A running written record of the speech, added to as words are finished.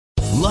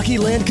Lucky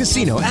Land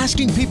Casino,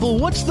 asking people,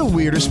 what's the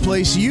weirdest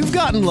place you've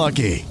gotten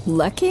lucky?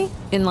 Lucky?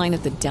 In line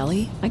at the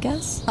deli, I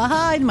guess?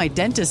 Aha, in my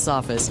dentist's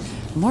office.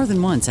 More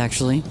than once,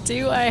 actually.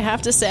 Do I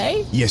have to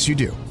say? Yes, you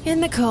do. In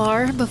the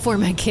car before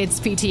my kids'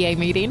 PTA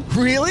meeting.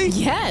 Really?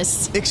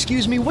 Yes.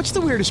 Excuse me, what's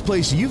the weirdest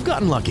place you've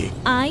gotten lucky?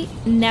 I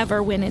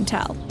never win and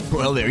tell.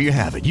 Well, there you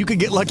have it. You can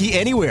get lucky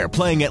anywhere,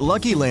 playing at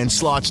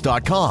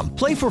LuckyLandSlots.com.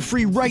 Play for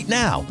free right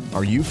now.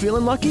 Are you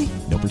feeling lucky?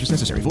 No purchase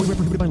necessary. Void where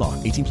prohibited by law.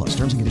 18 plus.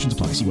 Terms and conditions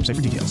apply. See website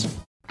for details.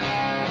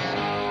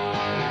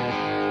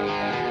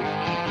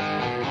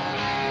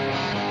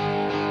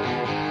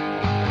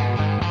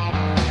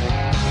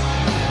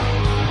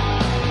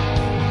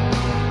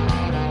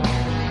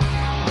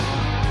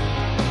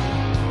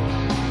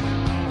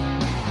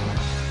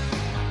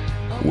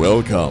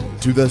 Welcome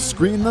to the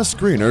Screen the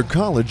Screener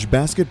College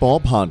Basketball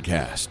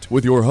Podcast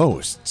with your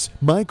hosts,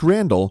 Mike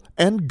Randall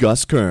and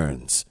Gus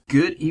Kearns.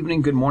 Good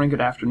evening, good morning,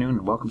 good afternoon,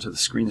 and welcome to the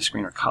Screen the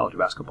Screener College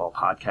Basketball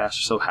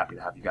Podcast. So happy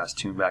to have you guys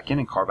tune back in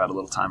and carve out a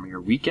little time of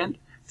your weekend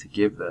to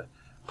give the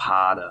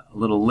pod a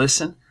little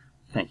listen.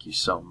 Thank you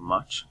so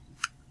much.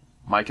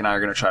 Mike and I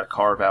are going to try to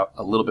carve out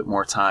a little bit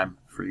more time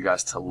for you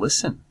guys to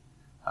listen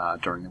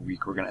during the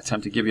week. We're going to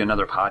attempt to give you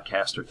another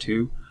podcast or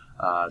two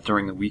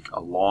during the week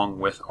along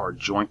with our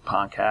joint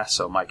podcast.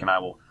 So Mike and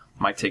I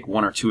might take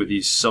one or two of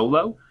these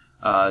solo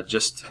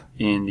just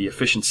in the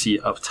efficiency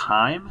of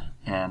time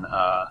and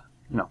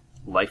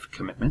life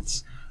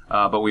commitments.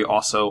 But we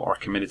also are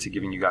committed to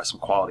giving you guys some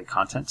quality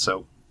content.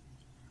 So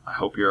I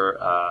hope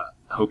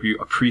you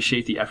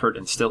appreciate the effort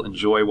and still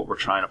enjoy what we're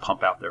trying to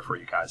pump out there for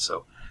you guys.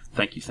 So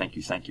thank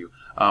you.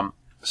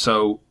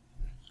 So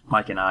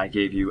Mike and I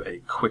gave you a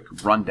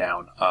quick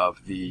rundown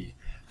of the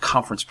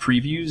conference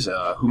previews,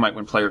 who might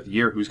win Player of the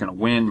Year, who's going to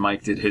win.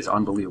 Mike did his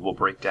unbelievable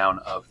breakdown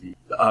of the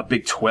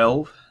Big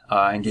 12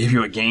 and gave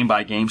you a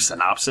game-by-game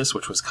synopsis,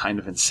 which was kind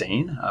of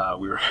insane.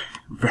 We were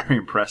very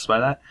impressed by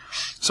that.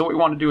 So what we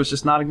want to do is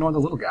just not ignore the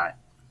little guy.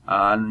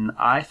 And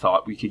I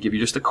thought we could give you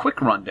just a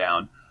quick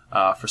rundown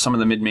for some of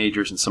the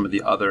mid-majors and some of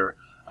the other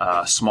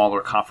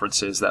smaller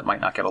conferences that might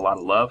not get a lot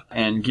of love,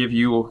 and give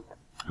you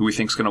who we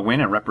think is going to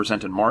win and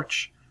represent in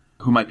March,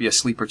 who might be a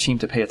sleeper team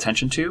to pay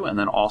attention to, and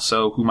then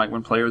also who might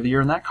win Player of the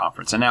Year in that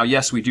conference. And now,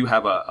 yes, we do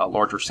have a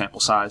larger sample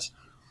size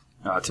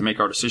to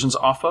make our decisions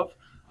off of,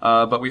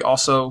 but we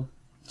also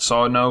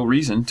saw no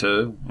reason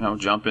to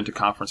jump into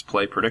conference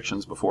play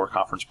predictions before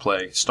conference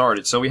play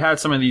started. So we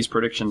had some of these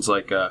predictions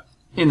like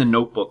in the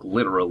notebook,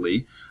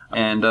 literally,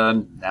 and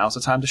now's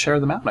the time to share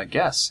them out, I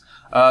guess.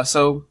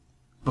 So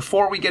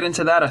before we get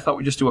into that, I thought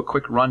we'd just do a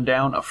quick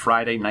rundown of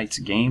Friday night's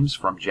games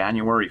from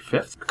January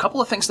 5th. A couple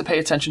of things to pay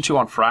attention to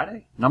on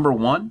Friday. Number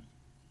one,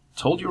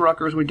 told you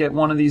Rutgers would get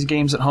one of these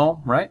games at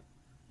home, right?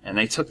 And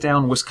they took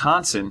down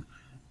Wisconsin.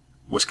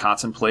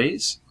 Wisconsin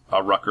plays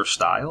a Rutgers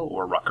style,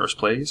 or Rutgers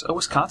plays a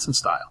Wisconsin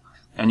style.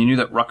 And you knew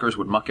that Rutgers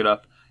would muck it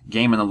up.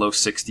 Game in the low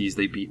 60s,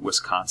 they beat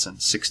Wisconsin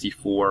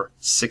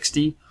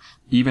 64-60.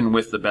 Even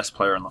with the best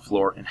player on the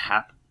floor in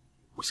Happ,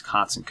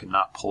 Wisconsin could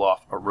not pull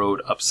off a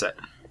road upset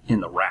in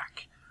the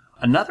rack.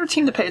 Another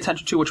team to pay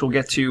attention to, which we'll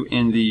get to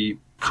in the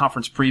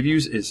conference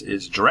previews,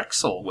 is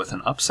Drexel with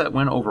an upset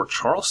win over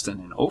Charleston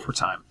in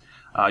overtime.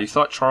 You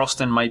thought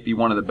Charleston might be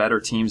one of the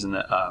better teams in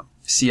the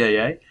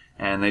CAA,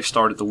 and they've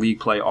started the league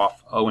play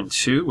off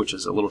 0-2, which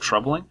is a little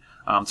troubling.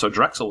 So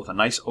Drexel with a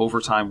nice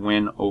overtime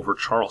win over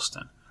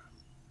Charleston.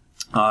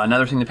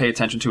 Another thing to pay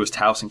attention to is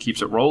Towson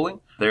keeps it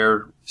rolling. They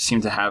seem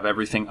to have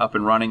everything up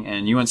and running,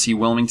 and UNC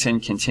Wilmington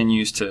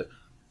continues to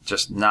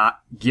just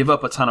not give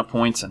up a ton of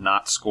points and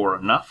not score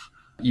enough,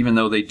 even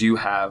though they do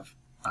have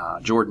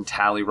Jordan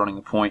Talley running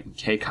the point and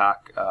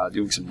Kaycock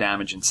doing some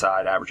damage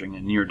inside, averaging a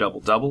near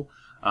double-double.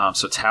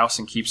 So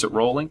Towson keeps it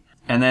rolling.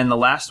 And then the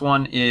last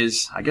one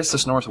is, I guess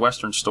this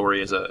Northwestern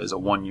story is a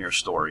one-year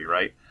story,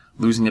 right?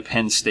 Losing to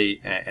Penn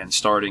State and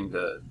starting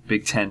the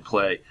Big Ten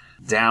play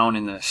down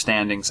in the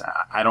standings.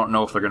 I don't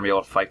know if they're going to be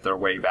able to fight their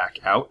way back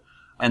out.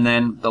 And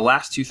then the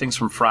last two things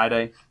from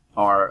Friday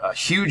are a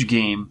huge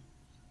game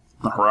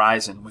the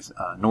horizon with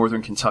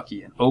Northern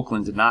Kentucky, and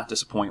Oakland did not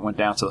disappoint, went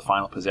down to the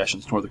final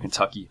possessions. Northern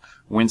Kentucky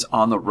wins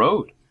on the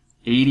road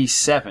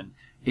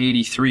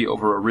 87-83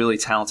 over a really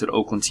talented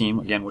Oakland team,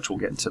 again, which we'll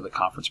get into the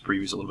conference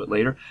previews a little bit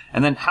later.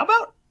 And then how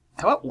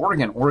about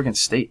Oregon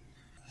State?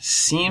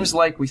 Seems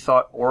like we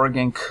thought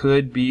Oregon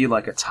could be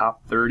like a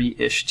top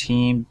 30-ish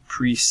team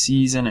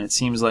preseason, and it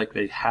seems like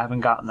they haven't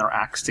gotten their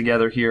acts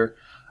together here.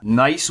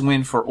 Nice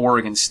win for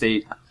Oregon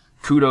State.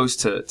 Kudos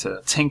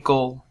to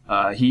Tinkle.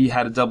 He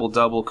had a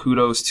double-double.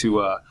 Kudos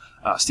to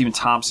Stephen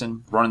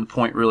Thompson running the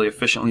point really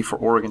efficiently for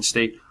Oregon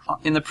State.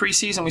 In the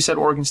preseason, we said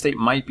Oregon State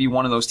might be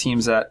one of those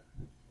teams that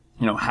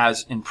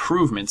has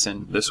improvements,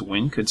 and this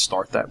win could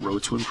start that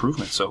road to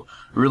improvement. So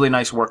really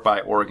nice work by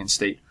Oregon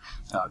State.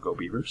 Go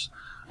Beavers.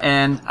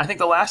 And I think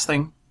the last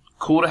thing,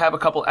 cool to have a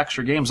couple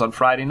extra games on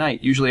Friday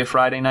night. Usually a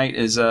Friday night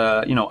is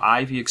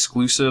Ivy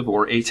exclusive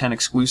or A10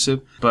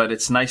 exclusive, but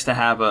it's nice to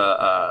have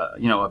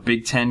a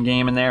Big Ten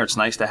game in there. It's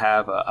nice to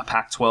have a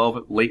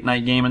Pac-12 late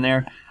night game in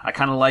there. I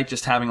kind of like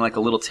just having like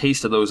a little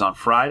taste of those on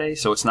Friday,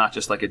 so it's not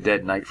just like a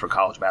dead night for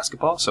college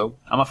basketball. So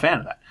I'm a fan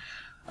of that.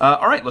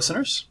 All right,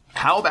 listeners,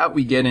 how about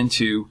we get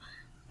into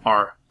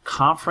our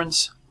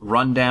conference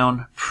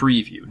rundown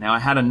preview? Now, I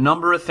had a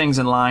number of things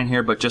in line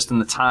here, but just in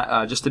the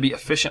time, just to be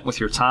efficient with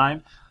your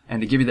time and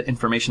to give you the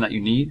information that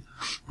you need,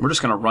 we're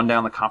just going to run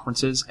down the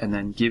conferences and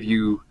then give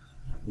you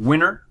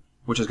winner,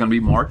 which is going to be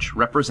March,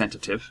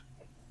 representative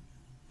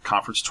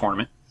conference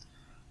tournament,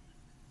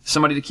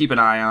 somebody to keep an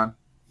eye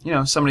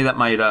on, somebody that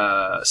might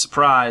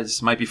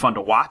surprise, might be fun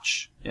to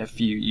watch if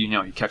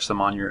you catch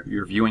them on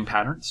your viewing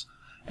patterns,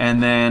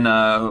 and then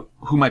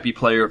who might be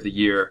player of the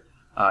year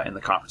in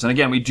the conference. And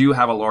again, we do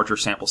have a larger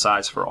sample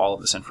size for all of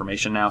this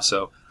information now,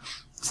 so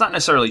it's not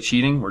necessarily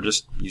cheating. We're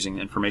just using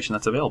the information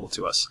that's available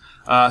to us.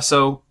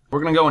 So we're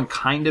going to go in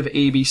kind of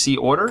ABC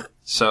order.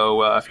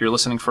 So if you're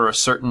listening for a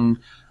certain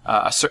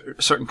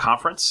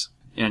conference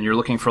and you're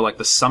looking for like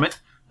the summit,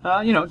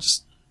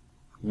 just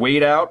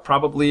wait out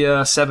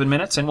probably 7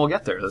 minutes and we'll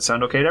get there. Does that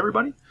sound okay to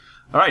everybody?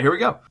 All right, here we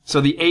go. So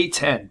the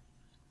A10,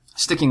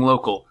 sticking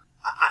local.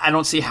 I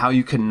don't see how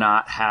you could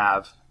not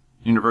have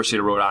University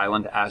of Rhode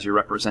Island as your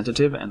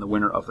representative and the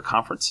winner of the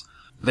conference.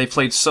 They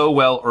played so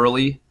well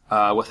early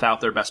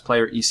without their best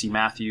player, E.C.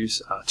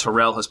 Matthews.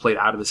 Terrell has played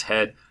out of his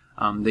head.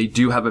 They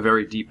do have a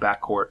very deep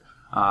backcourt.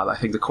 I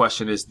think the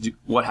question is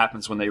what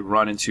happens when they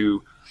run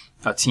into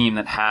a team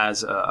that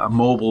has a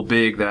mobile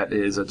big that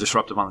is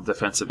disruptive on the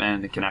defensive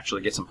end and can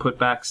actually get some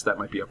putbacks. That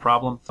might be a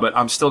problem. But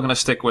I'm still going to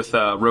stick with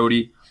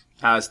Rhodey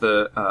as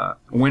the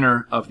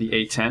winner of the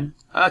A10.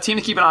 Team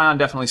to keep an eye on,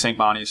 definitely St.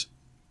 Bonnie's.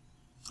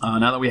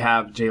 Now that we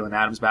have Jalen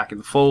Adams back in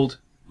the fold,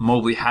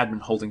 Mobley had been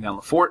holding down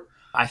the fort.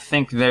 I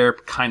think they're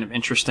kind of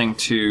interesting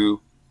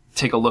to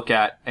take a look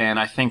at, and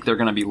I think they're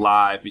going to be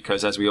live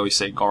because, as we always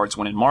say, guards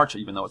win in March,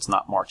 even though it's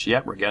not March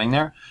yet. We're getting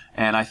there.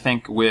 And I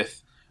think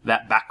with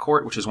that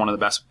backcourt, which is one of the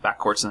best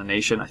backcourts in the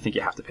nation, I think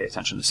you have to pay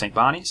attention to St.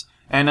 Bonnie's.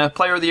 And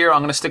player of the year,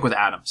 I'm going to stick with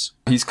Adams.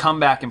 He's come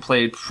back and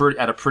played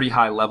at a pretty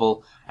high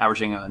level,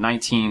 averaging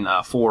 19,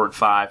 4, and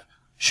 5.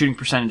 Shooting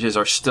percentages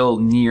are still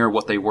near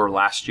what they were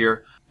last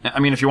year. I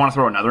mean, if you want to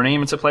throw another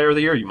name into player of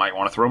the year, you might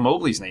want to throw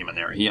Mobley's name in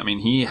there.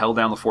 He held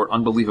down the fort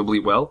unbelievably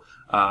well.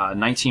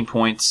 19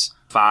 points,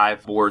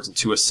 5 boards, and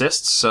 2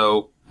 assists.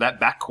 So that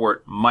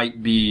backcourt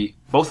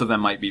both of them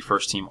might be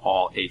first team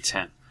all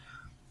A10.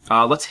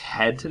 Let's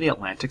head to the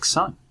Atlantic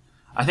Sun.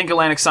 I think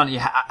Atlantic Sun,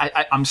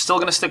 I'm still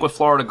going to stick with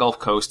Florida Gulf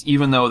Coast,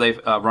 even though they've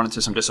run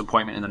into some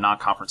disappointment in the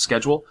non-conference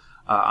schedule.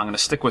 I'm going to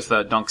stick with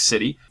Dunk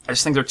City. I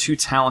just think they're too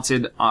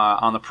talented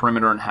on the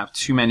perimeter and have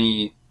too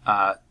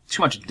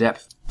much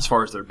depth as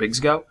far as their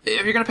bigs go.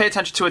 If you're going to pay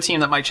attention to a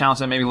team that might challenge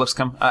them, maybe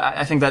Lipscomb.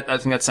 I think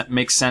that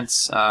makes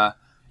sense.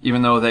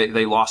 Even though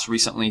they lost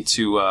recently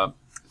to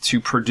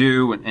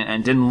Purdue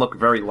and didn't look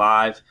very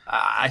live,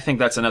 I think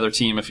that's another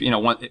team. If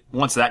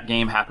once that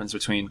game happens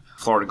between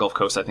Florida Gulf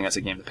Coast, I think that's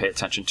a game to pay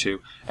attention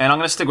to. And I'm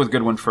going to stick with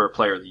Goodwin for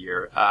Player of the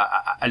Year.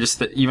 I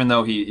just even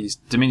though he's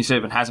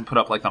diminutive and hasn't put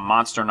up like the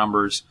monster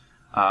numbers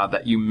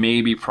that you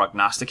maybe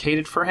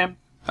prognosticated for him,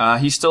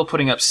 he's still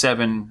putting up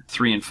 7,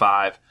 3, and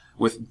 5.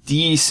 With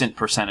decent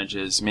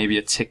percentages, maybe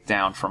a tick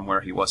down from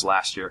where he was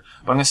last year.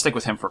 But I'm going to stick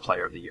with him for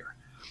Player of the Year.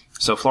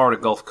 So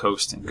Florida Gulf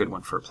Coast and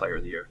Goodwin for Player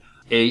of the Year.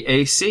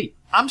 AAC.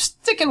 I'm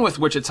sticking with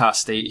Wichita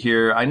State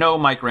here. I know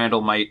Mike Randall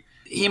might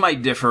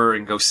differ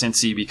and go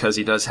Cincy because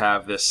he does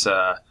have this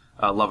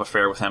love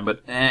affair with him.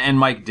 And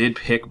Mike did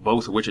pick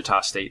both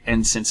Wichita State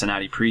and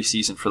Cincinnati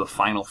preseason for the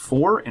Final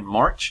Four in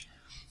March.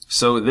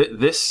 So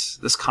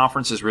this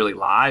conference is really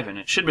live, and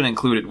it should have been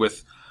included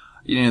with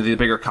the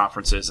bigger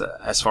conferences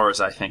as far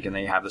as I think, and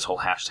they have this whole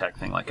hashtag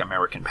thing like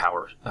American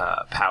Power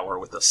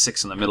with the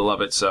 6 in the middle of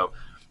it. So,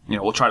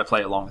 we'll try to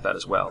play along with that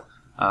as well.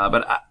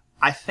 But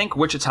I think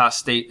Wichita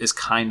State is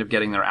kind of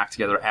getting their act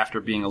together after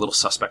being a little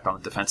suspect on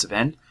the defensive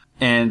end.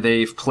 And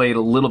they've played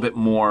a little bit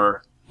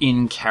more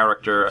in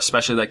character,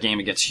 especially that game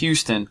against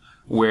Houston,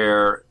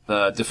 where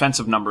the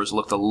defensive numbers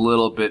looked a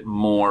little bit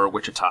more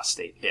Wichita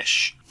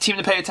State-ish. Team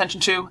to pay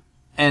attention to.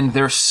 And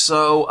they're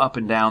so up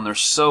and down. They're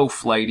so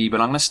flighty. But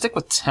I'm going to stick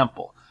with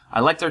Temple. I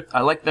like their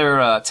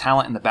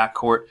talent in the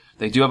backcourt.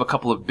 They do have a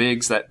couple of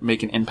bigs that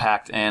make an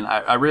impact. And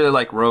I really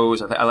like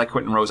Rose. I like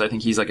Quentin Rose. I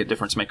think he's like a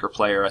difference maker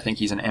player. I think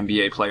he's an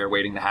NBA player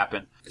waiting to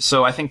happen.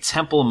 So I think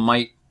Temple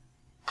might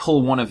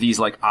pull one of these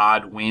like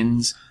odd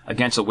wins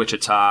against a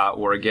Wichita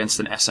or against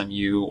an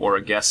SMU or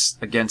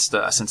against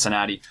a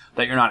Cincinnati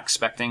that you're not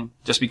expecting,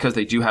 just because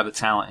they do have the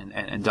talent.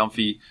 And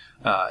Dunphy,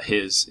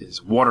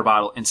 his water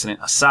bottle incident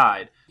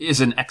aside, is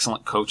an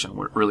excellent coach and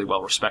really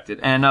well respected.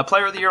 And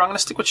Player of the Year, I'm going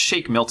to stick with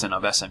Shake Milton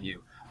of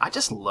SMU. I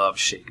just love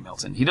Shake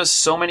Milton. He does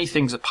so many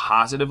things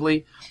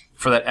positively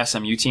for that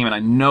SMU team, and I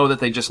know that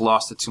they just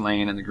lost to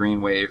Tulane in the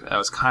Green Wave. That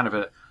was kind of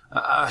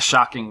a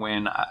shocking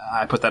win.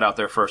 I put that out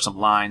there for some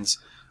lines.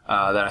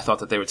 that I thought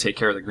that they would take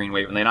care of the Green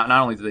Wave. And they not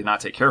only did they not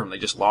take care of them, they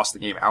just lost the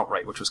game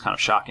outright, which was kind of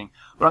shocking.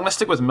 But I'm going to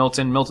stick with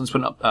Milton. Milton's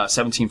putting up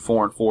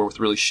 17-4-4 with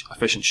really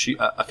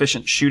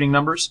efficient shooting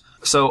numbers.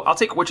 So I'll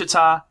take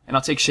Wichita, and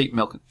I'll take Shake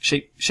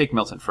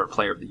Milton for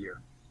Player of the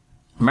Year.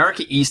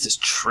 America East is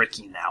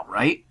tricky now,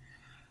 right?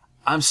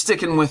 I'm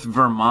sticking with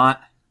Vermont.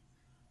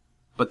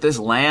 But this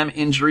Lamb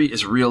injury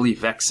is really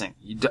vexing.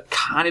 You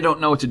kind of don't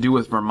know what to do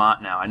with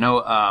Vermont now.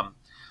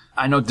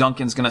 I know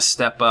Duncan's going to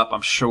step up.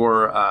 I'm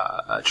sure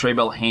Trey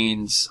Bell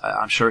Haynes,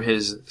 I'm sure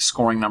his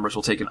scoring numbers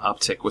will take an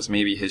uptick with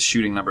maybe his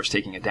shooting numbers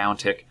taking a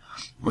downtick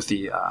with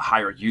the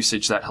higher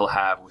usage that he'll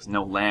have with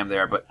no Lamb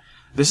there. But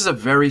this is a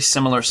very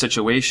similar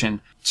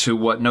situation to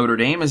what Notre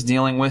Dame is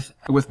dealing with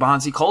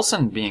Bonzie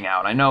Colson being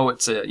out. I know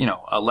it's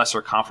a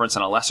lesser conference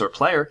and a lesser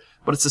player,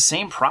 but it's the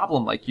same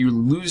problem. Like, you're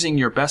losing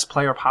your best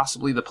player,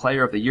 possibly the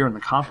player of the year in the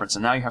conference,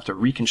 and now you have to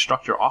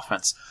reconstruct your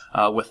offense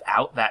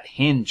without that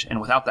hinge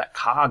and without that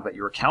cog that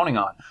you were counting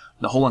on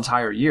the whole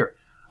entire year.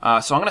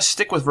 So I'm going to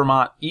stick with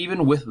Vermont,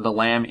 even with the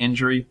Lamb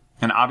injury.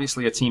 And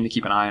obviously a team to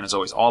keep an eye on is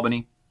always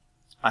Albany.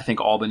 I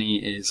think Albany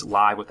is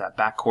live with that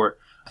backcourt.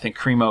 I think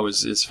Cremo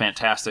is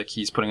fantastic.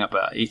 He's putting up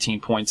 18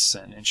 points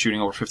and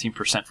shooting over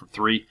 15% from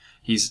three.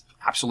 He's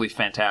absolutely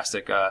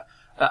fantastic.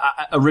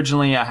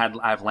 Originally, I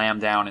have Lamb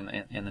down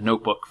in the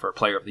notebook for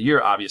Player of the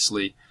Year,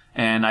 obviously,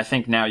 and I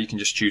think now you can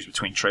just choose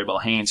between Trey Bell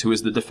Haynes, who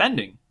is the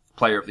defending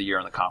Player of the Year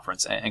in the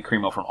conference, and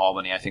Cremo from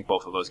Albany. I think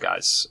both of those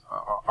guys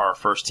are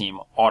first-team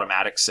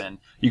automatics, and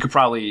you could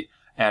probably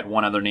add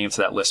one other name to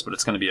that list, but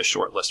it's going to be a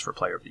short list for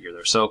Player of the Year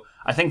there. So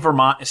I think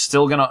Vermont is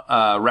still going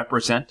to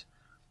represent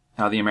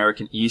the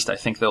American East. I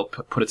think they'll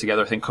put it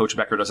together. I think Coach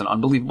Becker does an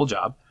unbelievable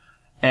job.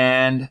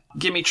 And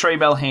give me Trey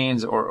Bell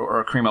Haynes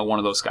or Cremo, one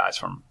of those guys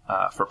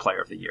for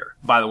Player of the Year.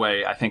 By the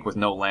way, I think with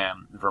no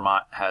Lamb,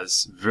 Vermont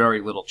has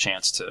very little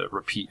chance to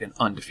repeat an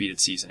undefeated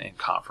season in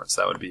conference.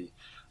 That would be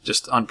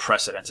just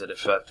unprecedented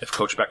if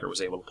Coach Becker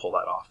was able to pull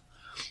that off.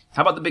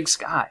 How about the Big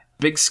Sky?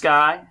 Big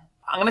Sky,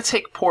 I'm going to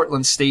take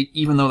Portland State,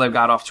 even though they've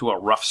got off to a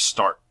rough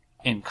start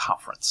in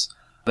conference.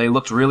 They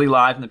looked really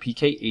live in the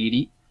PK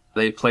 80.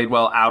 They played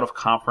well out of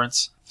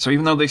conference. So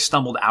even though they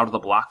stumbled out of the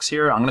blocks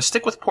here, I'm going to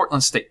stick with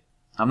Portland State.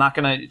 I'm not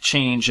going to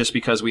change just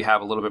because we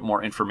have a little bit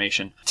more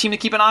information. Team to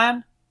keep an eye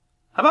on?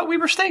 How about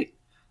Weber State?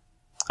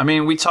 I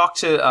mean, we talked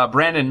to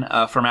Brandon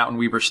from out in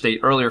Weber State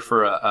earlier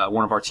for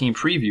one of our team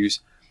previews.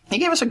 He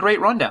gave us a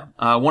great rundown.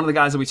 One of the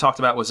guys that we talked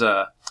about was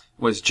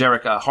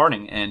Jarek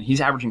Harding, and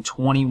he's averaging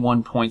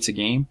 21 points a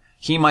game.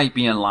 He might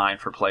be in line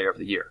for Player of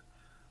the Year.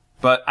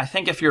 But I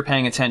think if you're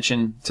paying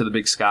attention to the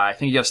Big Sky, I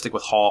think you got to stick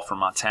with Hall from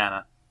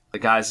Montana. The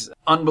guy's an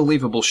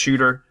unbelievable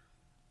shooter.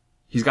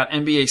 He's got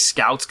NBA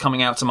scouts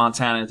coming out to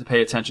Montana to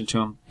pay attention to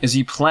him. Is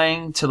he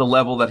playing to the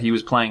level that he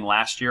was playing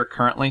last year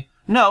currently?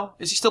 No.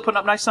 Is he still putting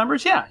up nice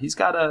numbers? Yeah. He's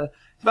got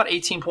about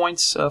 18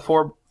 points,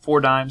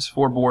 four dimes,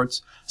 4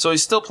 boards. So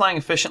he's still playing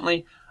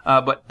efficiently,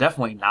 but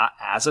definitely not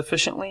as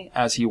efficiently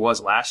as he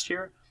was last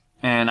year.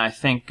 And I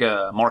think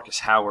Marcus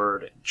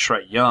Howard and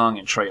Trae Young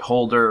and Trey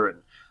Holder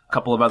and a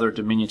couple of other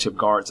diminutive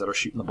guards that are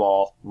shooting the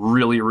ball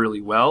really,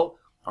 really well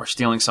are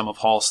stealing some of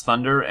Hall's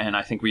thunder, and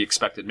I think we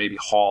expected maybe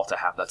Hall to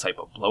have that type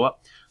of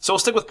blow-up. So we'll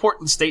stick with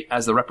Portland State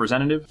as the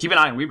representative. Keep an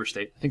eye on Weber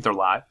State. I think they're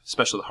live,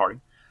 especially the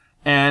Harding.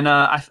 And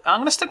I'm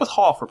going to stick with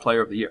Hall for Player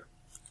of the Year.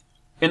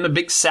 In the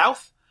Big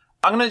South,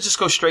 I'm going to just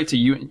go straight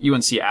to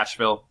UNC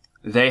Asheville.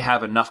 They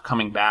have enough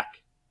coming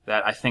back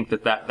that I think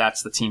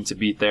that's the team to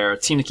beat there. A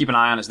team to keep an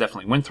eye on is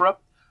definitely Winthrop.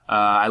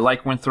 I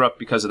like Winthrop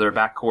because of their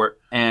backcourt,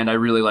 and I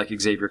really like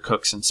Xavier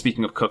Cooks. And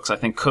speaking of Cooks, I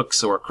think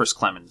Cooks or Chris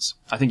Clemens.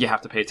 I think you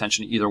have to pay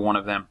attention to either one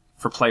of them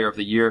for Player of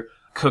the Year.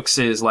 Cooks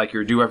is like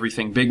your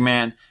do-everything big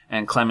man,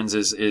 and Clemens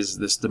is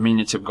this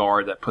diminutive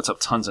guard that puts up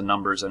tons of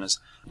numbers and is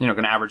going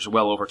to average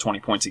well over 20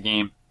 points a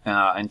game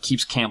and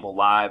keeps Campbell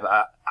live.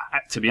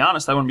 To be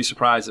honest, I wouldn't be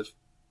surprised if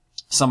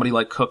somebody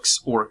like Cooks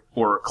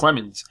or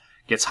Clemens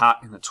gets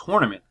hot in the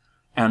tournament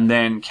and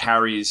then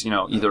carries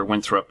either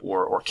Winthrop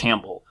or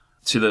Campbell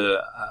to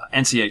the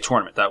NCAA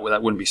tournament. That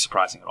wouldn't be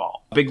surprising at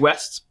all. Big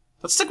West,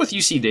 let's stick with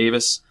UC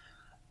Davis.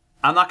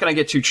 I'm not going to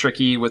get too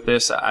tricky with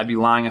this. I'd be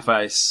lying if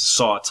I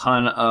saw a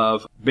ton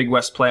of Big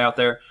West play out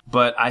there.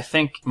 But I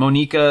think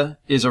Monika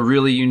is a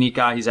really unique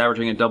guy. He's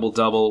averaging a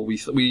double-double. We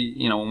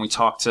when we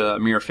talked to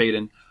Amir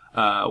Faden,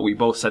 we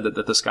both said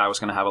that this guy was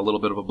going to have a little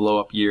bit of a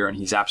blow-up year, and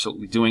he's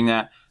absolutely doing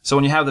that. So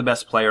when you have the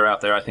best player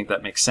out there, I think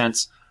that makes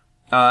sense.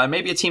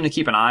 Maybe a team to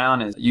keep an eye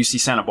on is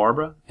UC Santa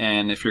Barbara.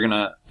 And if you're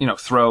going to,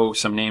 throw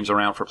some names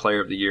around for Player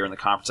of the Year in the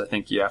conference, I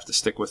think you have to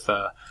stick with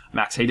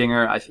Max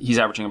Haydinger. He's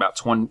averaging about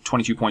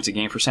 22 points a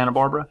game for Santa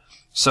Barbara.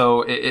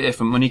 So if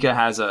Monika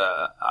has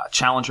a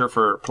challenger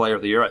for Player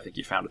of the Year, I think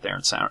you found it there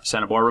in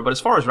Santa Barbara. But as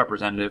far as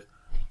representative,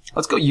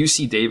 let's go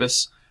UC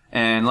Davis,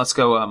 and let's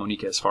go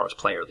Monika as far as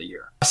Player of the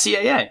Year.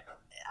 CAA.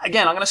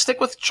 Again, I'm going to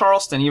stick with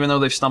Charleston, even though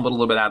they've stumbled a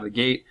little bit out of the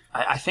gate.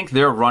 I think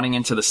they're running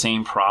into the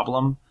same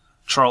problem.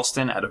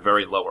 Charleston at a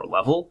very lower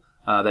level.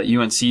 that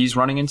UNC's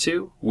running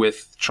into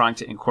with trying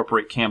to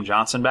incorporate Cam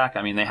Johnson back.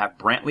 I mean, they have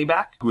Brantley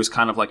back, who is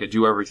kind of like a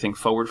do-everything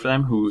forward for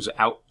them, who's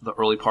out the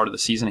early part of the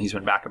season. He's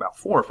been back about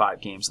 4 or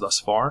 5 games thus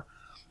far.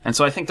 And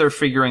so I think they're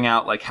figuring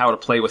out like how to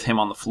play with him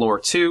on the floor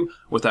too,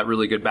 with that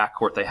really good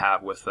backcourt they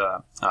have with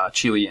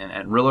Chile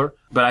and Riller.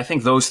 But I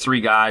think those 3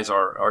 guys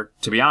are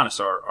to be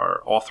honest,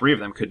 are all 3 of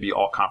them could be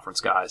all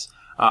conference guys.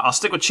 I'll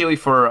stick with Chile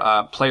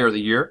for Player of the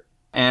Year.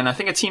 And I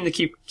think a team to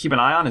keep an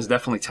eye on is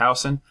definitely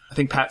Towson. I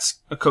think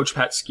Coach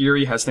Pat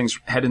Skiri has things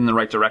headed in the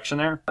right direction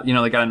there. You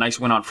know, they got a nice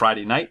win on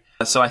Friday night.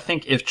 So I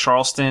think if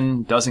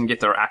Charleston doesn't get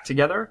their act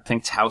together, I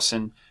think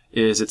Towson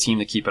is a team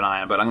to keep an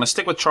eye on. But I'm going to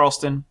stick with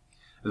Charleston,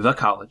 the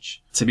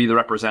college, to be the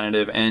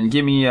representative, and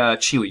give me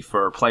Chile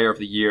for Player of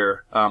the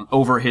Year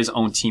over his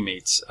own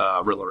teammates,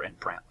 Riller and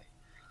Brantley.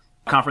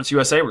 Conference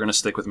USA, we're going to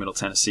stick with Middle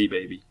Tennessee,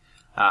 baby.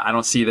 I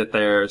don't see that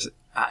there's,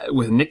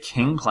 with Nick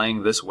King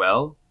playing this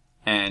well,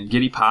 and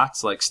Giddy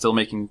Potts like still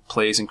making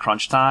plays in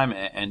crunch time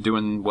and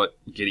doing what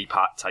Giddy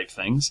Pot type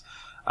things,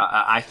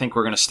 I think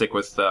we're going to stick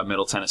with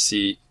Middle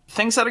Tennessee.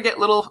 Things that get a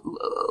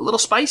little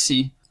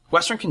spicy.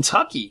 Western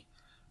Kentucky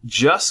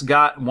just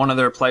got one of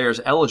their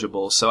players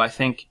eligible, so I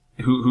think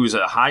who's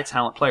a high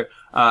talent player.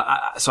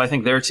 So I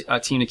think they're a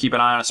team to keep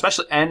an eye on,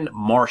 especially. And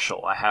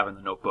Marshall, I have in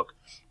the notebook.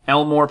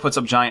 Elmore puts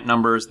up giant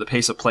numbers. The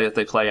pace of play that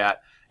they play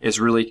at is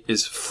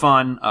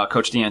fun.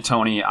 Coach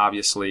D'Antoni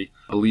obviously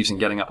believes in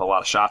getting up a lot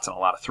of shots and a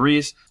lot of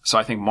threes. So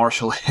I think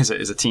Marshall is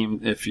a team.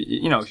 If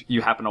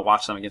you happen to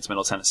watch them against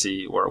Middle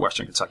Tennessee or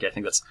Western Kentucky, I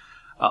think that's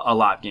a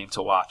live game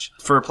to watch.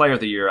 For Player of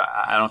the Year,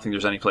 I don't think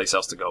there's any place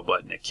else to go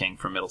but Nick King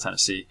from Middle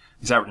Tennessee.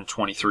 He's averaging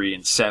 23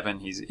 and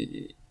 7.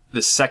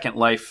 This Second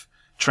Life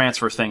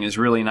transfer thing is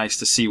really nice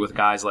to see with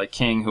guys like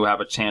King who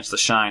have a chance to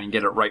shine and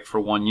get it right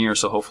for 1 year.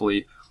 So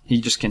hopefully he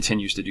just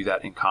continues to do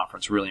that in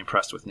conference. Really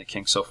impressed with Nick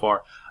King so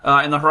far.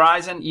 In the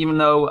Horizon, even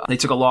though they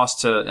took a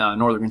loss to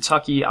Northern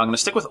Kentucky, I'm going to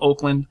stick with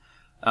Oakland.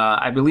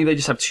 I believe they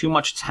just have too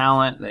much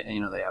talent. They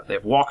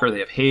have Walker, they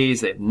have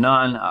Hayes, they have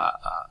Nunn.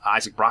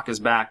 Isaac Brock is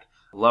back.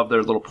 Love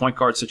their little point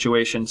guard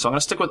situation. So I'm going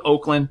to stick with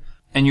Oakland,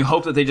 and you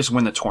hope that they just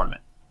win the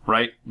tournament,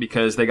 right?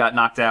 Because they got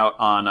knocked out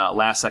on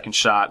last second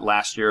shot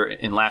last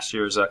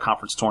year's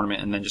conference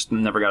tournament, and then just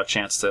never got a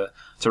chance to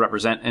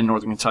represent. And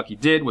Northern Kentucky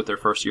did with their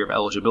first year of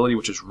eligibility,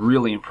 which is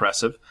really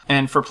impressive.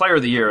 And for Player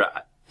of the Year,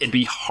 it'd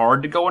be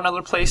hard to go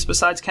another place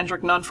besides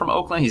Kendrick Nunn from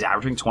Oakland. He's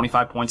averaging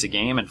 25 points a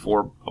game and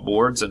 4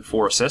 boards and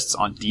 4 assists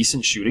on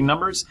decent shooting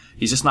numbers.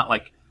 He's just not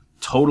like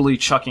totally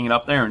chucking it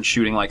up there and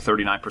shooting like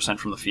 39%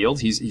 from the field.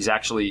 He's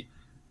actually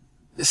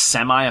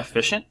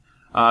semi-efficient.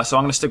 So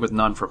I'm going to stick with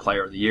Nunn for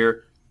Player of the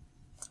Year.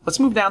 Let's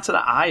move down to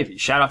the Ivy.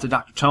 Shout out to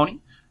Dr.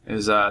 Tony.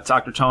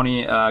 Dr.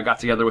 Tony got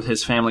together with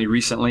his family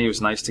recently. It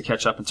was nice to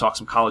catch up and talk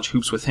some college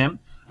hoops with him.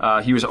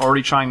 He was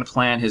already trying to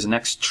plan his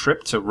next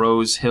trip to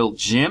Rose Hill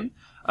Gym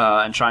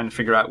and trying to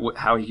figure out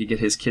how he could get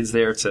his kids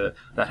there to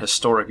that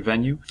historic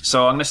venue.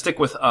 So I'm going to stick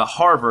with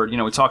Harvard.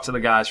 We talked to the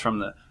guys from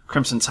the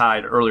Crimson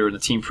Tide earlier in the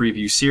team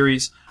preview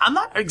series. I'm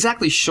not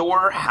exactly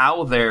sure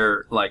how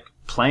their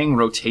playing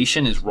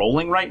rotation is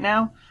rolling right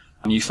now.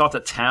 You thought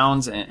that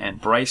Towns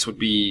and Bryce would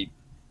be,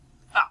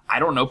 I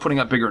don't know, putting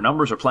up bigger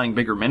numbers or playing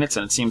bigger minutes,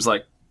 and it seems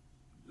like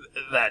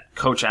that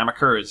Coach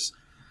Amaker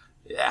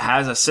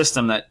has a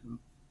system that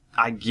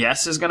I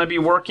guess is going to be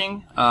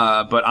working.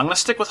 But I'm going to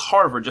stick with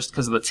Harvard just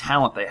because of the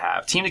talent they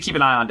have. Team to keep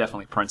an eye on,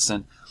 definitely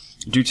Princeton,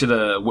 due to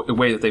the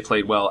way that they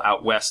played well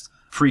out west,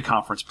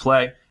 pre-conference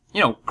play.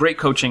 Great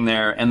coaching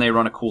there, and they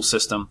run a cool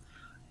system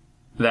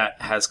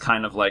that has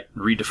kind of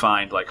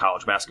redefined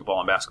college basketball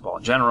and basketball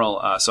in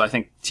general. So I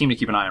think team to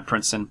keep an eye on,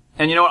 Princeton.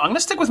 And you know what? I'm going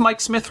to stick with Mike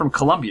Smith from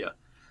Columbia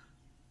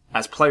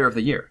as Player of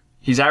the Year.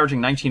 He's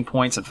averaging 19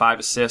 points and 5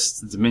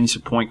 assists. It's a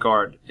diminutive point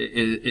guard.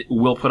 It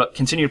will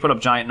continue to put up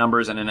giant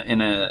numbers. And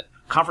in a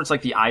conference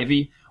like the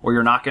Ivy, where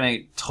you're not going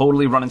to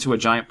totally run into a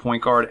giant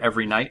point guard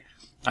every night,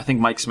 I think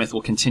Mike Smith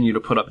will continue to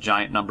put up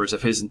giant numbers.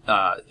 If his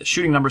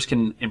shooting numbers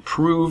can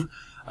improve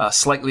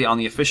slightly on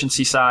the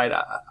efficiency side,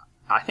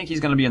 I think he's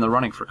going to be in the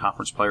running for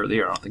Conference Player of the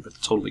Year. I don't think that's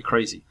totally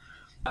crazy.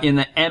 In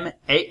the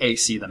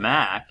MAAC, the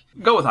MAC,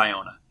 go with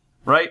Iona,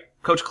 right?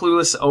 Coach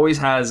Clueless always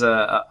has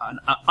an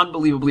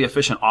unbelievably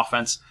efficient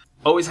offense,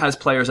 always has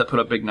players that put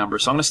up big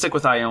numbers. So I'm going to stick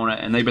with Iona,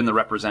 and they've been the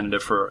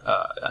representative for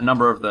a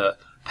number of the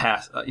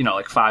past, 5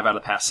 out of the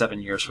past 7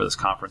 years for this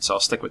conference. So I'll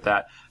stick with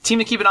that. Team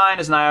to keep an eye on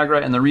is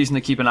Niagara, and the reason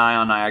to keep an eye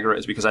on Niagara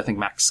is because I think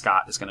Max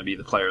Scott is going to be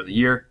the Player of the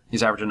Year.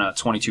 He's averaging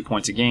 22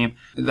 points a game.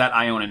 That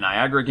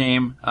Iona-Niagara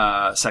game,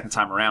 second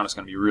time around, is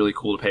going to be really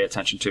cool to pay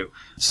attention to.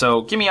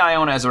 So give me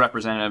Iona as a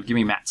representative. Give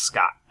me Matt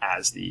Scott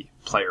as the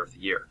Player of the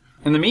Year.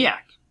 In the MEAC,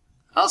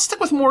 I'll stick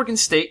with Morgan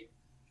State.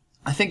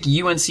 I think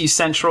UNC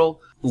Central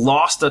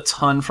lost a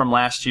ton from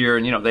last year,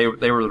 and they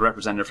were the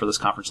representative for this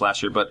conference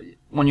last year. But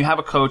when you have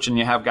a coach and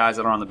you have guys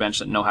that are on the bench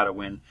that know how to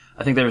win,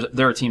 I think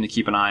they're a team to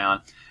keep an eye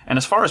on. And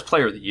as far as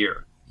Player of the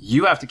Year,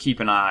 you have to keep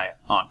an eye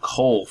on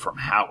Cole from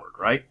Howard,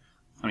 right?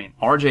 I mean,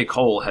 RJ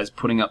Cole has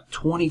putting up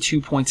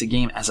 22 points a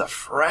game as a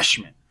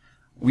freshman.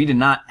 We did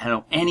not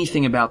know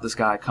anything about this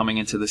guy coming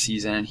into the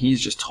season, and he's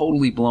just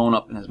totally blown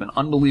up and has been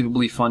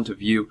unbelievably fun to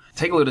view.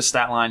 Take a look at his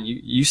stat line.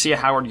 You see a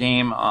Howard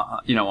game,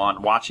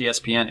 on Watch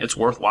ESPN. It's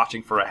worth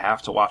watching for a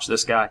half to watch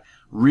this guy.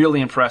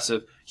 Really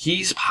impressive.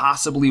 He's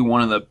possibly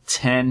one of the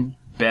 10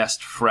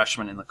 best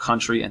freshmen in the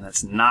country, and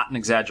that's not an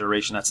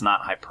exaggeration. That's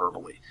not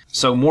hyperbole.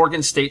 So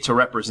Morgan State to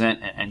represent,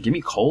 and give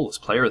me Cole as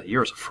Player of the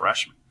Year as a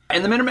freshman.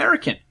 In the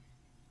Mid-American,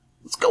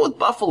 let's go with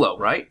Buffalo,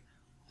 right?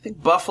 I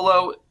think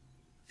Buffalo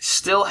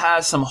still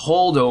has some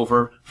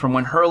holdover from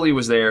when Hurley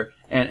was there,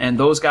 and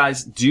those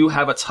guys do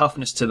have a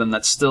toughness to them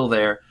that's still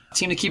there.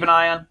 Team to keep an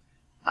eye on,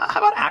 how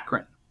about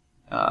Akron?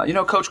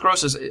 Coach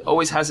Gross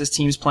always has his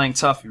teams playing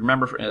tough. You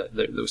remember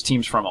those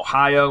teams from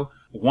Ohio,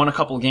 won a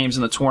couple of games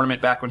in the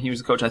tournament back when he was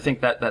the coach. I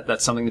think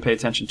that's something to pay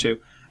attention to.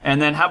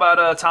 And then how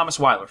about Thomas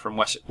Weiler from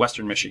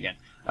Western Michigan?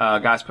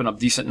 Guys putting up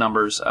decent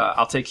numbers.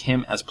 I'll take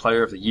him as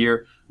Player of the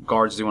Year.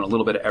 Guards doing a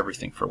little bit of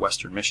everything for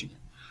Western Michigan.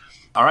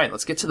 All right,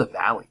 let's get to the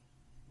Valley.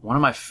 One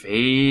of my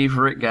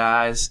favorite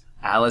guys,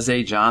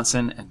 Alize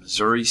Johnson and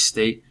Missouri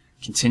State,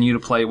 continue to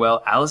play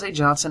well. Alize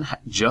Johnson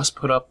just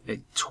put up a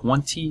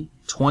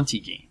 2020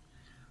 game.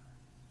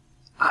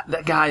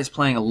 That guy is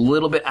playing a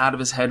little bit out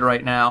of his head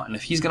right now, and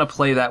if he's going to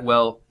play that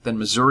well, then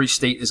Missouri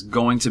State is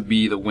going to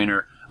be the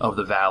winner of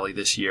the Valley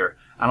this year.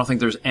 I don't think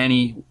there's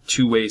any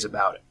two ways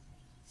about it.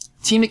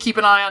 Team to keep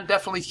an eye on,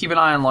 definitely keep an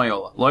eye on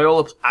Loyola.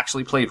 Loyola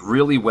actually played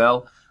really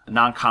well.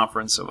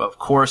 Non-conference. Of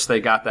course, they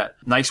got that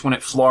nice win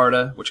at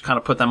Florida, which kind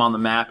of put them on the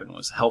map and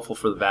was helpful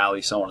for the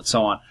Valley, so on and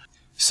so on.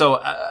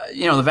 So,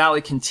 the Valley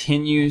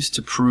continues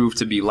to prove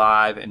to be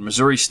live, and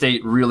Missouri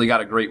State really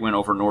got a great win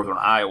over Northern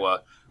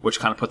Iowa, which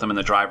kind of put them in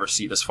the driver's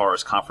seat as far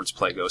as conference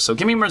play goes. So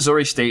give me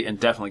Missouri State and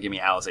definitely give me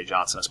Alize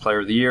Johnson as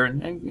Player of the Year,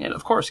 and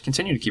of course,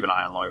 continue to keep an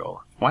eye on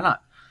Loyola. Why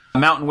not?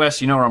 Mountain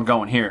West, you know where I'm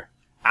going here.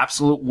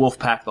 Absolute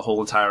Wolfpack the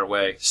whole entire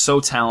way. So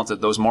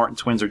talented. Those Martin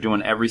twins are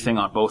doing everything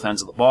on both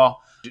ends of the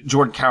ball.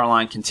 Jordan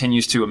Caroline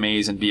continues to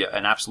amaze and be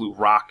an absolute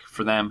rock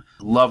for them.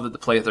 Love that the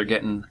play that they're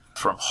getting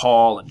from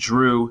Hall and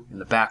Drew in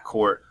the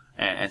backcourt,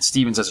 and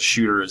Stevens as a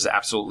shooter is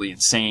absolutely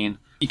insane.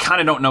 You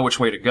kind of don't know which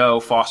way to go.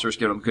 Foster's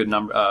giving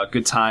them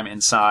good time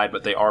inside,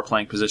 but they are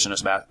playing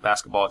positionless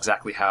basketball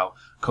exactly how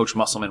Coach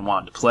Musselman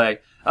wanted to play.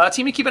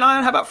 Team to keep an eye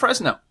on, how about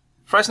Fresno?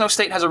 Fresno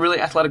State has a really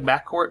athletic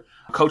backcourt.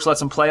 Coach lets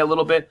them play a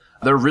little bit.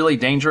 They're really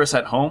dangerous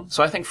at home.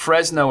 So I think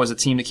Fresno is a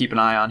team to keep an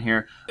eye on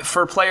here.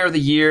 For Player of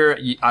the Year,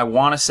 I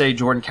want to say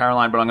Jordan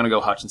Caroline, but I'm going to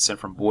go Hutchinson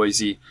from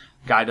Boise.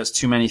 Guy does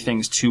too many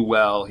things too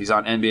well. He's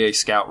on NBA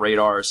scout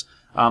radars.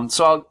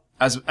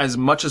 As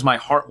much as my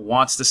heart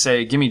wants to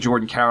say, give me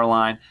Jordan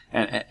Caroline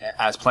and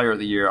as Player of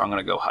the Year, I'm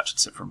going to go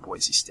Hutchinson from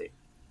Boise State.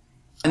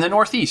 In the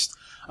Northeast,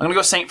 I'm going to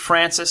go St.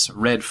 Francis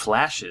Red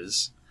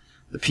Flashes,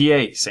 the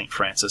PA St.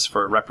 Francis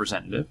for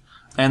representative.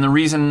 And the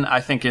reason I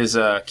think is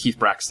Keith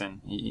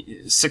Braxton,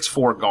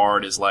 6'4"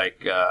 guard is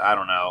like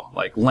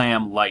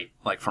Lamb Light,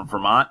 like from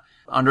Vermont.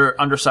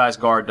 Undersized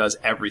guard does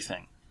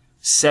everything.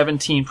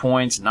 17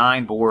 points,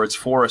 9 boards,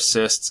 4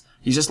 assists.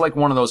 He's just like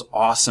one of those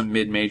awesome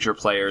mid-major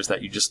players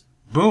that you just,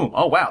 boom,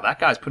 oh wow, that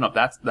guy's putting up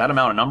that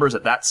amount of numbers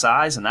at that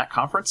size in that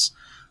conference.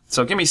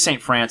 So give me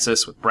St.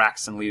 Francis with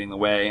Braxton leading the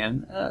way.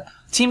 And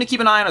team to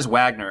keep an eye on is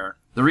Wagner.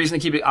 The reason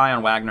to keep an eye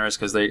on Wagner is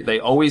because they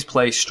always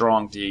play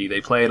strong D.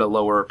 They play at a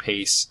lower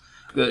pace.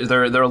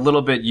 They're a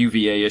little bit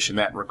UVA-ish in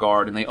that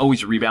regard, and they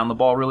always rebound the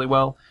ball really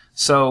well.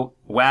 So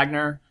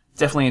Wagner,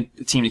 definitely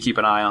a team to keep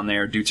an eye on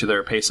there due to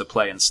their pace of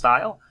play and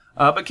style.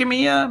 But give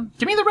me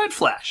the Red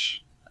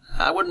Flash.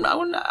 I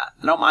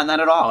don't mind that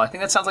at all. I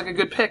think that sounds like a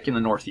good pick in the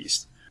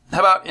Northeast. How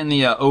about in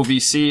the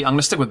OVC? I'm going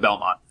to stick with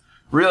Belmont.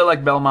 Really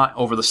like Belmont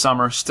over the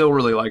summer. Still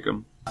really like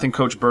him. I think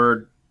Coach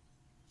Bird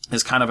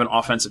is kind of an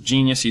offensive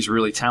genius. He's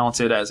really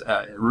talented, as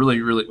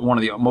really one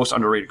of the most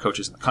underrated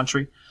coaches in the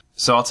country.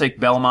 So I'll take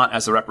Belmont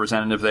as the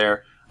representative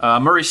there.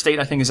 Murray State,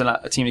 I think, is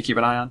a team to keep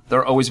an eye on.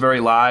 They're always very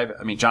live.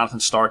 I mean, Jonathan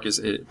Stark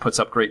puts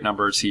up great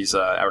numbers. He's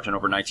averaging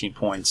over 19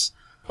 points,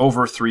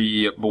 over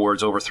 3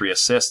 boards, over 3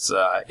 assists.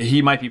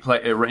 He might be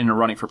in the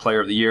running for Player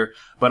of the Year.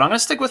 But I'm going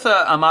to stick with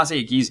Amaze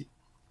Egizi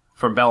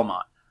from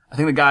Belmont. I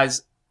think the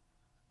guy's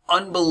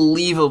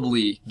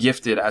unbelievably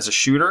gifted as a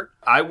shooter.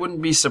 I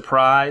wouldn't be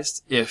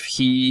surprised if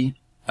he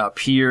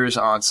appears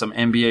on some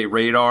NBA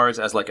radars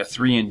as like a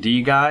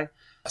 3-and-D guy.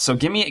 So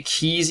give me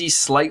Egizi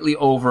slightly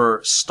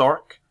over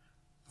Stark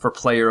for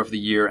Player of the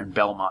Year and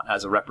Belmont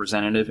as a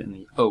representative in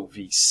the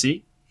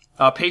OVC.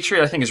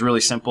 Patriot, I think, is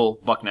really simple.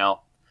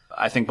 Bucknell.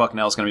 I think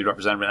Bucknell is going to be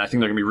represented, and I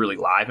think they're going to be really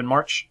live in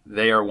March.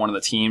 They are one of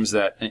the teams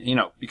that,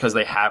 because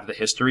they have the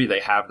history,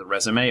 they have the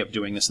resume of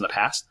doing this in the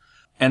past.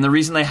 And the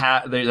reason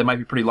they might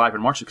be pretty live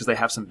in March is because they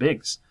have some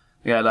bigs.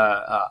 They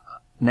got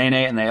Nene,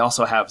 and they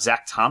also have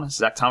Zach Thomas.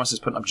 Zach Thomas is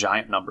putting up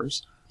giant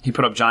numbers. He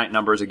put up giant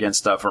numbers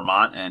against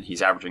Vermont, and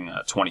he's averaging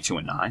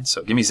 22-9.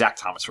 So give me Zach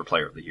Thomas for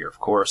Player of the Year, of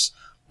course.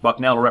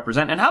 Bucknell will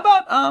represent. And how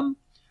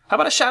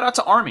about a shout out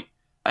to Army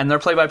and their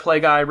play-by-play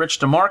guy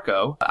Rich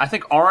DeMarco? I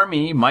think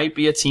Army might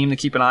be a team to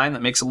keep an eye on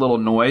that makes a little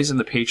noise in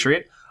the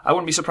Patriot. I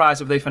wouldn't be surprised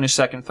if they finish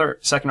second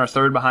or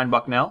third behind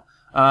Bucknell.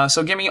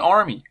 So give me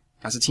Army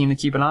as a team to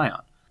keep an eye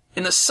on.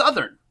 In the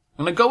Southern,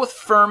 I'm going to go with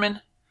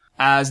Furman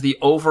as the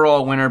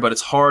overall winner, but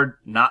it's hard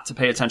not to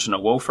pay attention to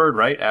Wofford,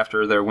 right,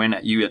 after their win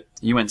at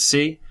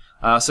UNC.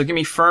 So give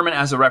me Furman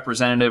as a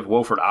representative.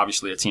 Wofford,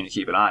 obviously, a team to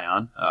keep an eye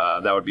on.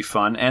 That would be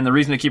fun. And the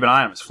reason to keep an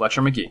eye on him is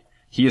Fletcher McGee.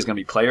 He is going to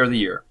be player of the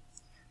year.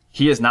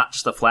 He is not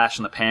just a flash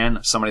in the pan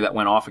of somebody that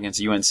went off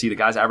against UNC. The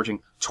guy's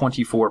averaging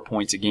 24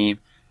 points a game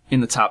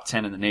in the top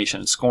 10 in the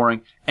nation in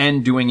scoring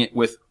and doing it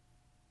with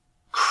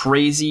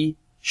crazy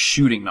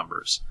shooting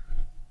numbers.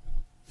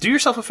 Do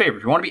yourself a favor.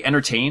 If you want to be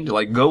entertained,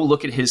 go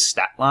look at his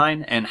stat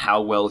line and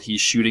how well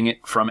he's shooting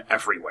it from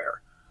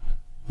everywhere.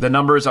 The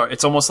numbers are,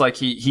 it's almost like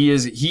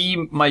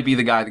he might be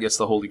the guy that gets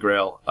the Holy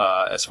Grail,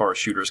 as far as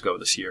shooters go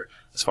this year,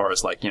 as far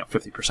as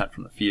 50%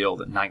 from the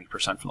field and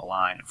 90% from the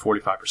line and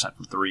 45%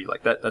 from three.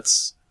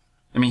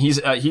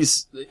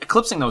 He's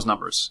eclipsing those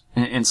numbers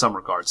in some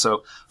regards.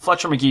 So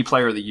Fletcher McGee,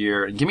 player of the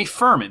year, and give me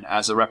Furman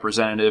as a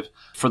representative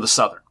for the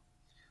Southern.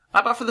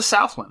 How about for the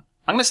Southland?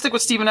 I'm going to stick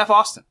with Stephen F.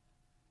 Austin.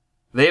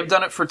 They've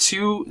done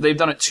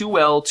it too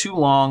well, too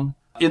long,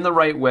 in the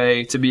right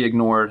way to be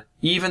ignored,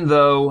 even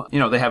though,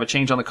 they have a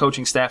change on the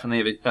coaching staff and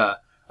they have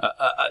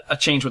a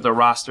change with their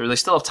roster. They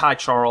still have Ty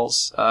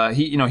Charles.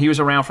 He was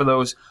around for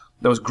those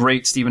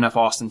great Stephen F.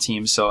 Austin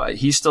teams. So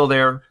he's still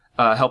there,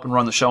 helping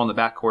run the show in the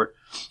backcourt.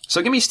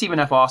 So give me Stephen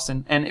F.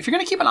 Austin. And if you're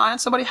going to keep an eye on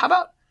somebody, how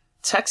about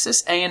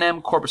Texas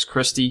A&M Corpus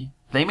Christi?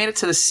 They made it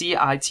to the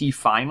CIT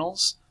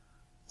finals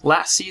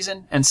last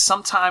season. And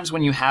sometimes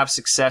when you have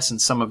success in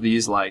some of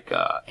these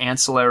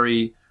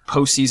ancillary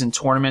postseason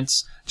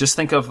tournaments, just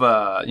think of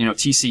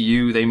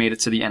TCU. They made it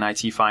to the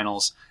NIT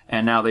finals,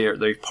 and now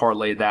they've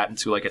parlayed that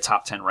into a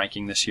top 10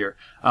 ranking this year.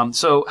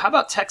 So how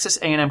about Texas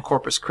A&M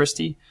Corpus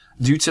Christi?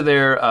 Due to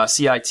their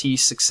CIT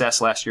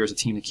success last year as a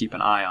team to keep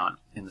an eye on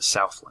in the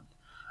Southland.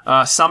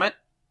 Summit.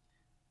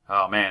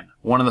 Oh man,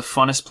 one of the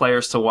funnest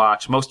players to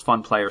watch, most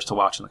fun players to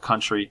watch in the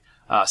country.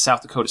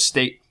 South Dakota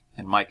State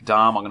and Mike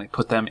Dahm. I'm going to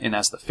put them in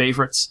as the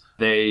favorites.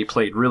 They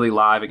played really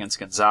live against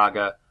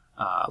Gonzaga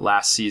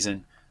last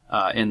season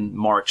in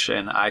March,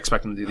 and I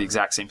expect them to do the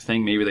exact same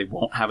thing. Maybe they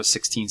won't have a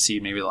 16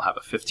 seed. Maybe they'll have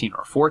a 15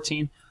 or a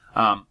 14.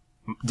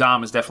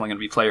 Dahm is definitely going to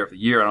be player of the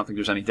year. I don't think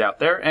there's any doubt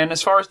there. And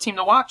as far as team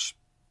to watch,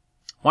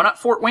 why not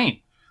Fort Wayne?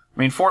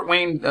 Fort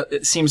Wayne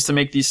it seems to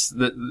make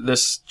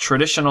this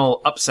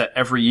traditional upset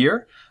every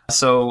year.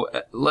 So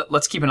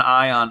let's keep an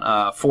eye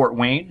on Fort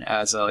Wayne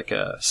as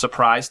a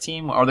surprise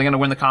team. Are they going to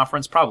win the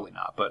conference? Probably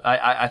not. But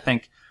I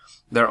think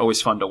they're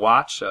always fun to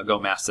watch. Go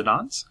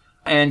Mastodons.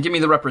 And give me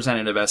the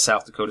representative as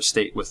South Dakota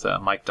State with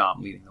Mike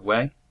Dahm leading the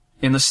way.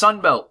 In the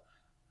Sun Belt,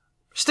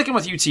 sticking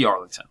with UT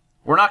Arlington.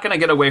 We're not going to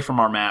get away from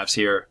our Mavs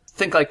here.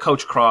 Think like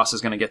Coach Cross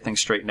is going to get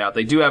things straightened out.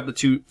 They do have the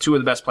two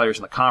of the best players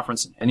in the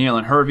conference, Neal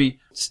and Hervey.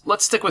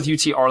 Let's stick with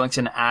UT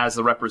Arlington as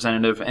the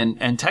representative,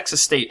 and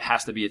Texas State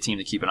has to be a team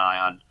to keep an eye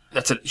on.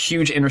 That's a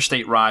huge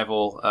interstate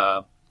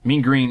rival.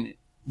 Mean Green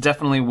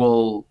definitely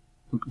will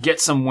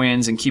get some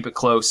wins and keep it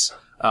close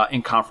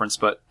in conference,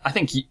 but I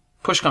think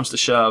push comes to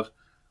shove,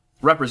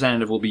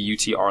 representative will be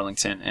UT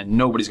Arlington, and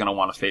nobody's going to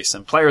want to face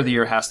them. Player of the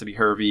year has to be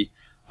Hervey.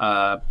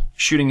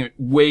 Shooting it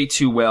way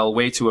too well,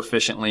 way too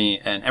efficiently,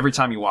 and every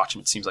time you watch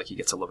him, it seems like he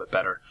gets a little bit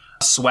better.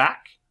 SWAC,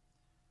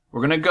 we're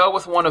going to go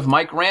with one of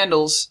Mike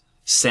Randall's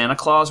Santa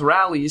Claus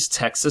rallies,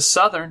 Texas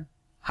Southern.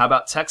 How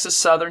about Texas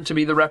Southern to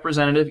be the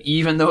representative,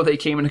 even though they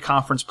came into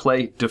conference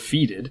play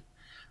defeated?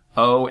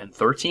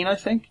 0-13, I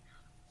think.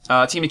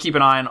 Team to keep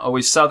an eye on,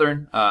 always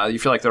Southern. You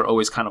feel like they're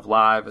always kind of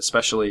live,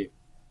 especially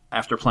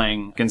after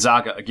playing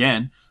Gonzaga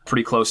again,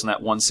 pretty close in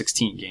that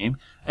 116 game.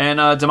 And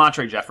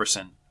DeMontre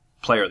Jefferson,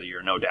 player of the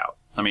year, no doubt.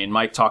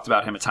 Mike talked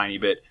about him a tiny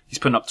bit. He's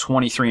putting up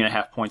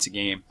 23.5 points a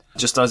game.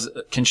 Just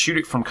can shoot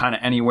it from kind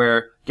of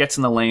anywhere, gets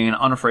in the lane,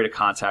 unafraid of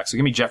contact. So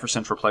give me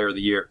Jefferson for player of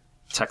the year.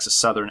 Texas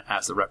Southern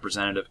as the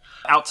representative.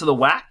 Out to the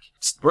WAC,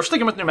 we're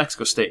sticking with New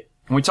Mexico State.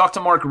 When we talked to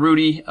Mark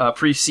Rudy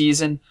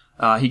preseason,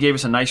 he gave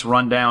us a nice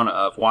rundown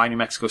of why New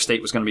Mexico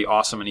State was going to be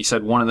awesome. And he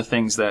said one of the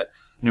things that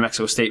New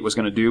Mexico State was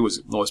going to do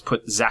was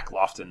put Zach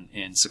Lofton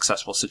in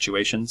successful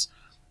situations.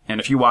 And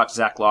if you watch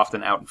Zach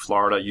Lofton out in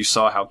Florida, you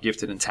saw how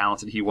gifted and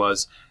talented he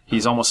was.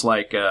 He's almost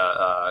like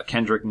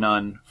Kendrick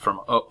Nunn from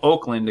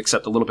Oakland,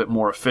 except a little bit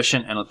more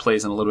efficient and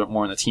plays in a little bit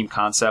more in the team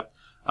concept.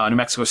 New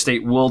Mexico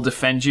State will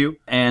defend you,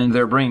 and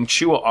they're bringing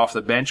Chua off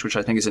the bench, which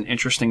I think is an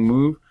interesting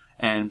move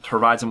and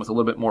provides them with a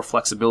little bit more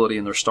flexibility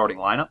in their starting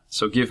lineup.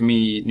 So give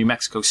me New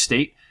Mexico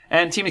State.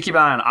 And team to keep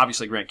an eye on,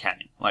 obviously, Grand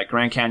Canyon. Like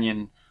Grand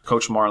Canyon,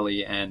 Coach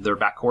Marley, and their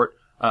backcourt.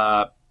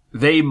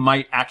 They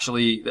might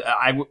actually,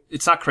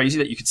 it's not crazy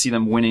that you could see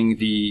them winning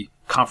the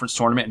conference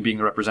tournament and being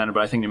the representative,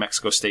 but I think New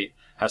Mexico State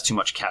has too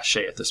much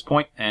cachet at this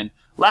point. And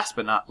last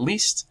but not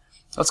least,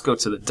 let's go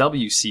to the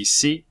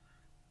WCC.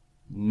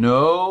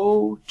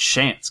 No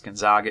chance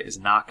Gonzaga is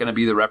not going to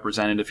be the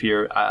representative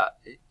here.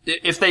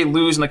 If they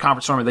lose in the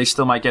conference tournament, they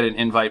still might get an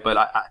invite, but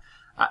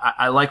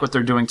I like what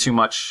they're doing too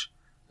much.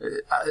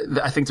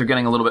 I think they're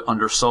getting a little bit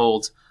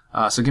undersold.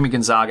 So give me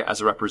Gonzaga as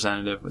a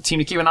representative. A team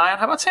to keep an eye on.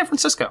 How about San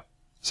Francisco?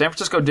 San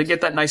Francisco did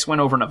get that nice win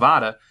over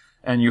Nevada,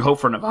 And you hope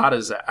for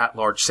Nevada's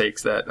at-large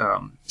sakes that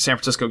San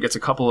Francisco gets a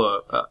couple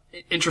of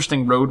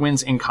interesting road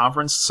wins in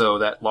conference, so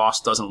that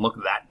loss doesn't look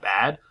that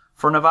bad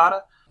for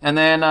Nevada. And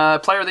then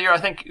player of the year, I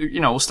think,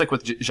 we'll stick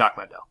with Jacques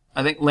Landale.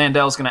 I think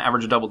Landale's going to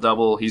average a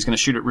double-double. He's going to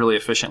shoot it really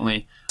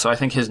efficiently. So I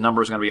think his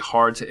number is going to be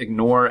hard to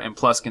ignore. And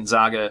plus,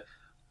 Gonzaga,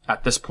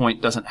 at this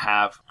point, doesn't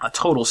have a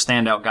total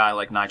standout guy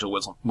like Nigel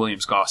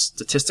Williams-Goss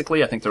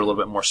statistically. I think they're a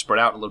little bit more spread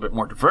out, a little bit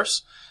more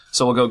diverse.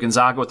 So we'll go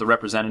Gonzaga with the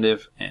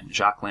representative and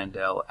Jacques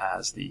Landale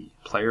as the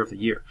player of the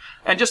year.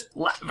 And just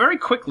very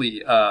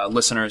quickly,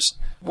 listeners,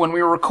 when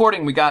we were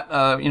recording, we got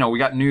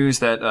news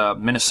that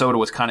Minnesota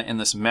was kind of in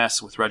this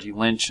mess with Reggie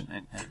Lynch,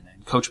 and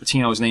Coach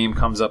Pitino's name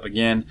comes up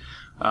again.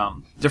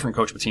 Different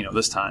Coach Pitino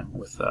this time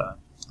with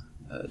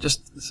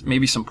just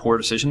maybe some poor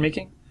decision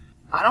making.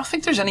 I don't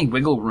think there's any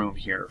wiggle room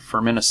here for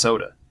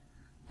Minnesota.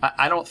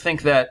 I don't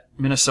think that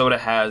Minnesota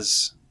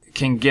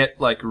can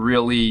get like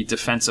really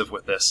defensive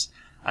with this.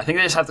 I think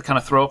they just have to kind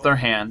of throw up their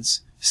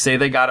hands, say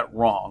they got it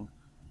wrong,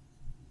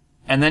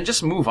 and then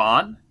just move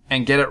on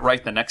and get it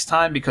right the next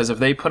time, because if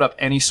they put up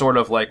any sort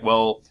of like,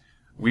 well,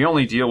 we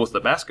only deal with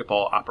the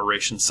basketball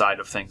operations side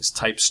of things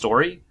type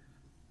story,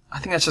 I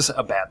think that's just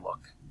a bad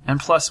look. And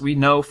plus, we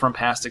know from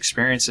past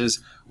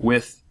experiences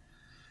with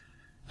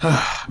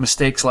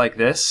mistakes like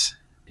this,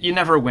 you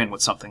never win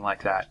with something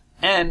like that.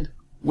 And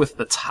with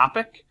the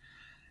topic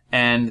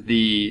and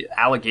the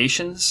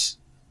allegations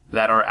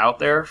that are out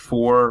there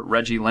for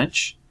Reggie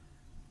Lynch,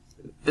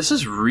 this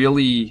is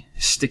really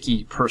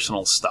sticky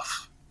personal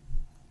stuff.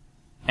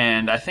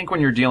 And I think when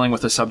you're dealing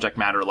with a subject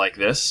matter like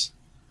this,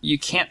 you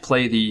can't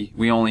play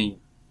we only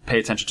pay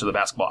attention to the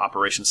basketball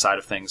operations side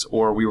of things,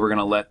 or we were going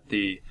to let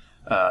the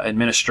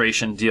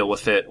administration deal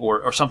with it,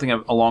 or something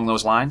along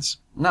those lines.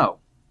 No.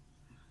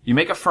 You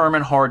make a firm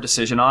and hard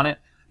decision on it,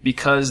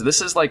 because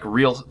this is like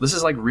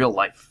real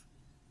life.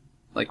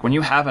 Like when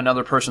you have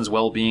another person's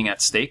well-being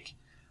at stake,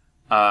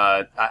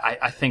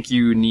 I think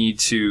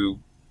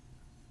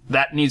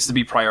that needs to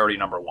be priority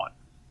number one.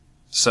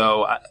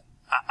 So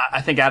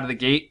I think out of the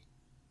gate,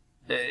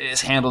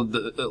 it's handled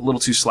a little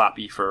too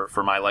sloppy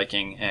for my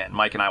liking, and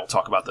Mike and I will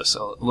talk about this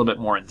a little bit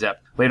more in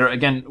depth later.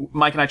 Again,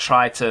 Mike and I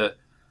try to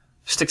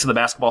stick to the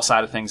basketball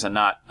side of things and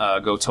not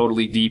go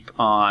totally deep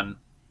on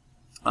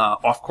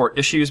off-court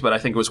issues, but I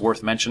think it was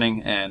worth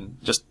mentioning, and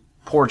just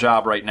poor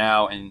job right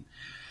now. And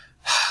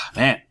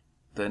man,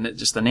 the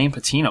name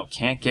Pitino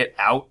can't get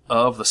out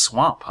of the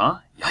swamp, huh?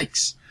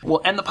 Yikes.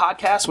 We'll end the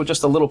podcast with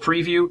just a little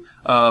preview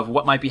of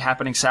what might be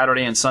happening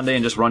Saturday and Sunday,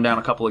 and just run down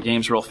a couple of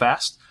games real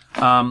fast.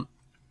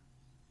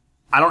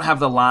 I don't have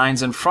the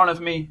lines in front of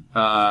me,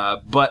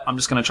 but I'm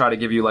just going to try to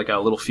give you like a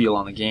little feel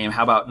on the game.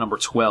 How about number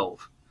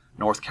 12,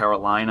 North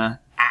Carolina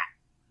at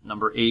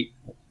number 8,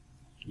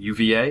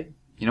 UVA?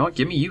 You know what?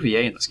 Give me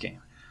UVA in this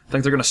game. I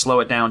think they're going to slow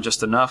it down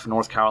just enough.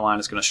 North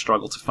Carolina's going to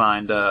struggle to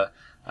find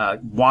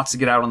wants to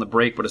get out on the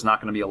break, but is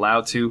not going to be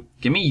allowed to.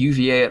 Give me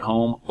UVA at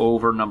home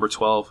over number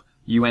 12,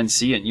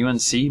 UNC, and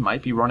UNC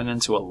might be running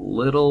into a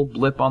little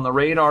blip on the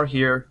radar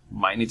here.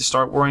 Might need to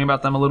start worrying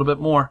about them a little bit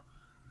more.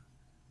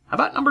 How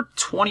about number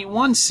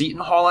 21,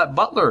 Seton Hall at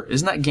Butler?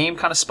 Isn't that game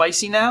kind of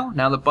spicy now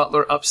that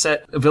Butler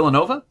upset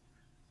Villanova?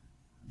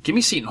 Give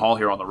me Seton Hall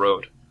here on the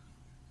road.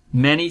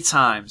 Many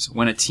times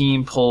when a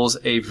team pulls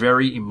a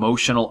very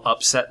emotional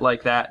upset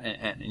like that,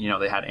 and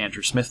they had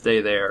Andrew Smith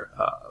Day there,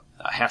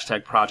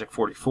 hashtag Project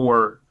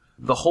 44,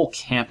 the whole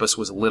campus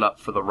was lit up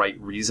for the right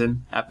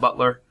reason at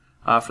Butler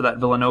for that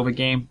Villanova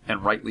game,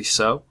 and rightly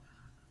so.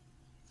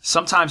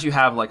 Sometimes you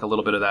have like a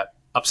little bit of that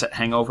upset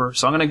hangover,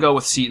 so I'm going to go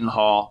with Seton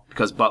Hall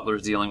because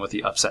Butler's dealing with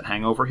the upset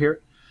hangover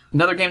here.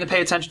 Another game to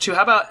pay attention to,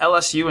 how about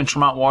LSU and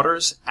Tremont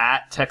Waters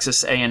at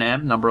Texas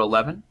A&M, number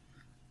 11?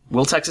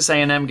 Will Texas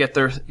A&M get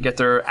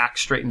their act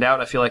straightened out?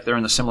 I feel like they're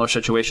in a similar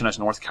situation as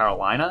North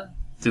Carolina.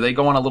 Do they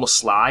go on a little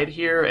slide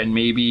here, and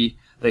maybe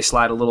they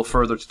slide a little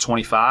further to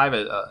 25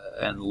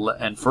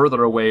 and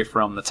further away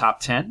from the top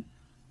 10?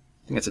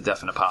 I think it's a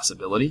definite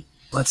possibility.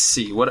 Let's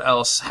see, what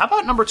else? How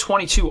about number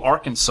 22,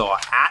 Arkansas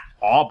at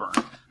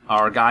Auburn?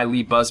 Our guy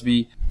Lee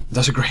Busby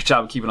does a great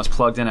job of keeping us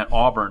plugged in at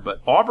Auburn,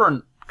 but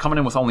Auburn coming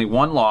in with only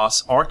one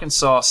loss,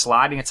 Arkansas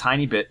sliding a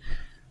tiny bit.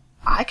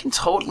 I can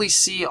totally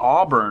see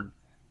Auburn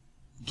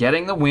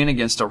getting the win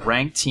against a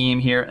ranked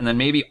team here, and then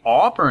maybe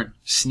Auburn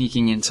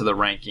sneaking into the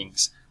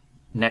rankings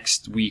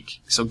next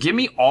week. So give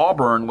me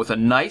Auburn with a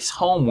nice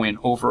home win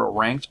over a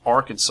ranked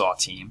Arkansas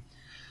team.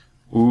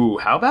 Ooh,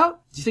 how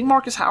about, do you think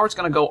Marcus Howard's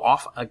going to go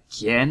off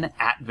again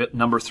at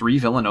number 3,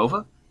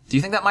 Villanova? Do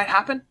you think that might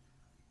happen?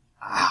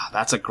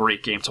 That's a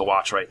great game to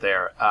watch right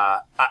there.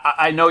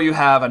 I know you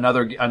have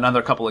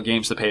another couple of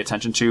games to pay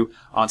attention to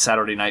on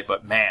Saturday night,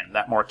 but man,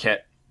 that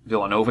Marquette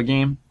Villanova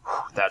game,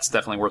 that's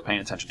definitely worth paying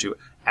attention to.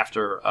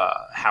 After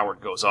Howard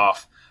goes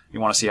off,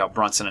 you want to see how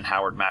Brunson and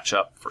Howard match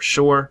up for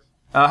sure.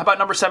 How about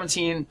number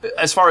 17?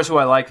 As far as who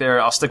I like there,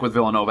 I'll stick with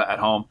Villanova at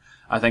home.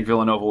 I think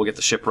Villanova will get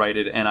the ship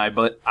righted, and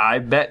I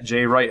bet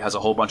Jay Wright has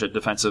a whole bunch of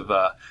defensive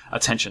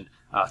attention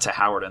to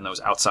Howard and those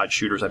outside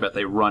shooters. I bet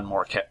they run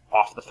Marquette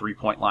off the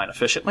three-point line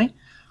efficiently.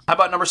 How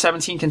about number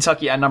 17,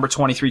 Kentucky at number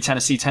 23,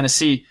 Tennessee?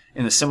 Tennessee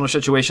in a similar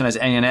situation as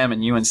A&M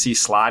and UNC,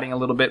 sliding a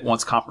little bit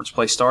once conference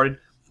play started.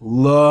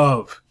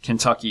 Love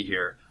Kentucky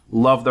here.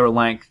 Love their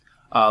length.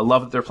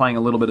 Love that they're playing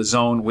a little bit of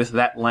zone with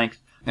that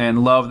length.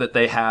 And love that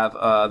they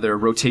have their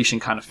rotation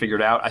kind of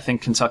figured out. I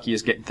think Kentucky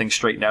is getting things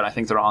straightened out. I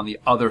think they're on the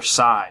other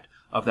side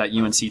of that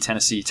UNC,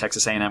 Tennessee,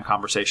 Texas A&M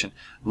conversation.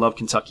 Love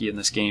Kentucky in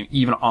this game,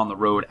 even on the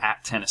road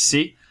at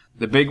Tennessee.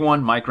 The big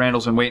one, Mike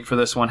Randall's been waiting for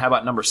this one. How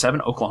about number 7,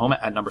 Oklahoma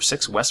at number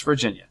 6, West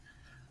Virginia?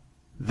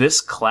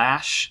 This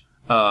clash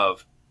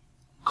of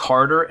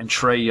Carter and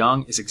Trae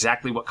Young is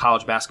exactly what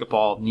college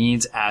basketball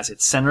needs as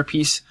its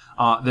centerpiece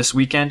this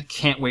weekend.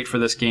 Can't wait for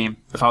this game.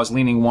 If I was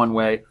leaning one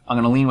way, I'm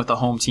going to lean with the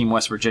home team,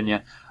 West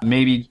Virginia.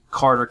 Maybe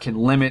Carter can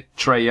limit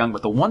Trae Young,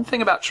 but the one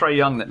thing about Trae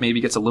Young that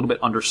maybe gets a little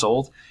bit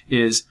undersold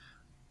is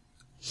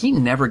he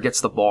never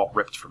gets the ball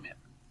ripped from him.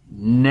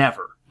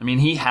 Never. I mean,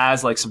 he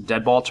has like some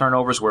dead ball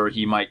turnovers where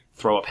he might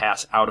throw a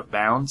pass out of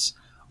bounds,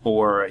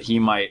 or he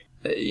might,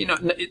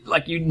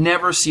 like you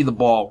never see the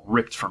ball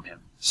ripped from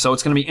him. So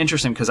it's going to be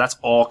interesting because that's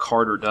all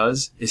Carter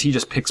does is he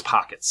just picks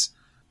pockets,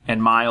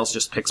 and Miles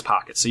just picks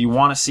pockets. So you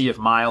want to see if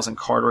Miles and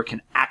Carter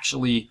can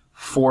actually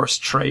force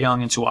Trae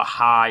Young into a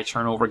high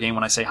turnover game.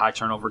 When I say high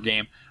turnover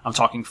game, I'm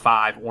talking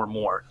 5 or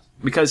more,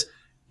 because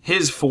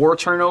his 4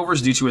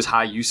 turnovers due to his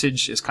high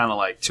usage is kind of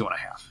like 2.5.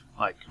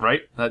 Like,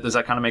 right? Does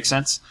that kind of make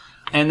sense?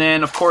 And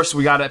then, of course,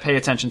 we got to pay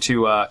attention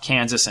to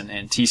Kansas and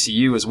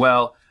TCU as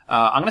well.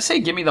 I'm going to say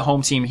give me the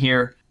home team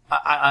here.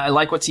 I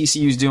like what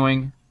TCU's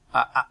doing.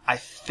 I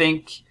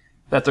think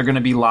that they're going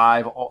to be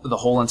live the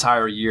whole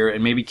entire year,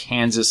 and maybe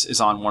Kansas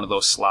is on one of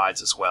those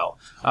slides as well.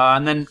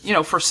 And then,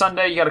 for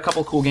Sunday, you got a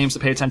couple of cool games to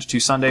pay attention to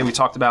Sunday. We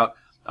talked about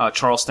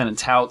Charleston and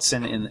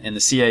Towson in the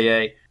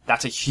CAA.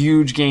 That's a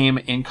huge game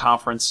in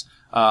conference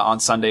on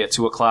Sunday at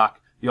 2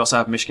 o'clock. You also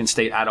have Michigan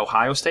State at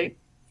Ohio State.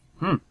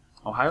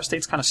 Ohio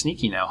State's kind of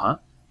sneaky now, huh?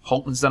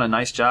 Holton's done a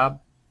nice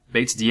job.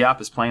 Bates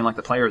Diop is playing like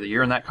the player of the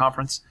year in that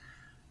conference.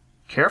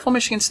 Careful,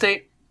 Michigan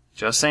State.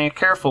 Just saying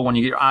careful when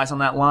you get your eyes on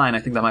that line. I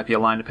think that might be a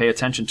line to pay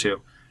attention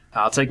to.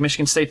 I'll take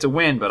Michigan State to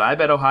win, but I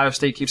bet Ohio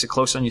State keeps it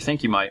closer than you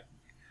think you might.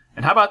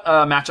 And how about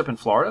a matchup in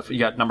Florida? You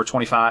got number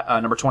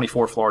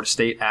 24 Florida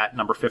State at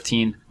number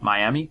 15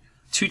 Miami.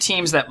 Two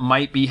teams that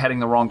might be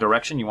heading the wrong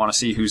direction. You want to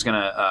see who's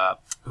gonna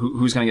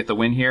get the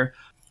win here.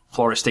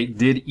 Florida State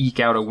did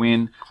eke out a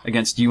win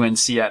against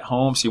UNC at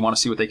home, so you want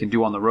to see what they can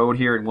do on the road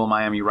here, and will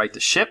Miami right the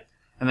ship?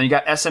 And then you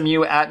got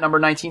SMU at number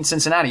 19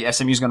 Cincinnati.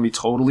 SMU is going to be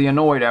totally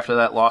annoyed after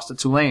that loss to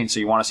Tulane,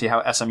 so you want to see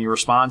how SMU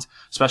responds,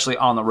 especially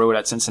on the road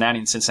at Cincinnati.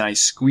 And Cincinnati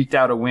squeaked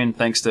out a win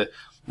thanks to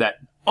that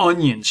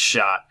onion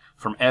shot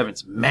from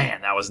Evans.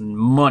 Man, that was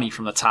money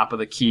from the top of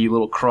the key.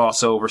 Little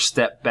crossover,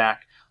 step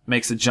back,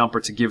 makes the jumper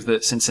to give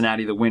the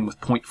Cincinnati the win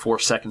with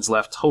 0.4 seconds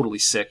left. Totally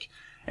sick.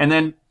 And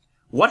then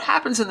what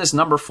happens in this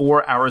number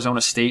 4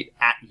 Arizona State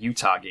at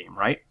Utah game,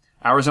 right?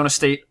 Arizona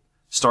State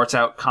starts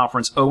out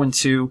conference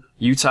 0-2.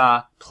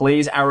 Utah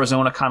plays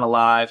Arizona kind of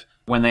live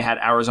when they had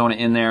Arizona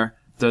in there.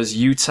 Does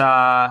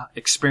Utah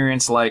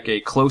experience like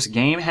a close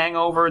game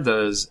hangover?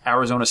 Does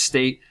Arizona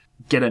State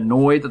get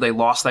annoyed that they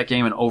lost that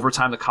game in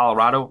overtime to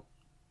Colorado?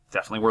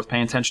 Definitely worth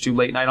paying attention to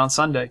late night on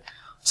Sunday.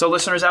 So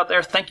listeners out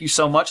there, thank you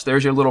so much.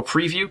 There's your little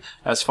preview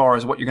as far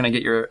as what you're going to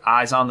get your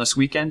eyes on this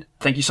weekend.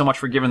 Thank you so much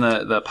for giving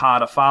the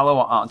pod a follow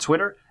on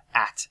Twitter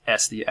at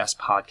SDS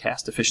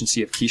Podcast.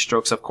 Efficiency of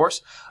keystrokes, of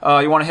course.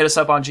 You want to hit us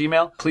up on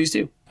Gmail? Please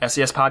do.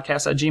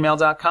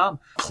 SDSpodcast@gmail.com.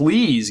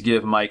 Please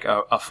give Mike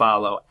a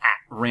follow at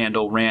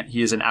Randall Rant.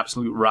 He is an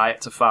absolute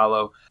riot to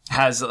follow.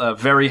 Has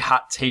very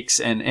hot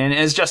takes and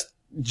is just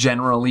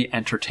generally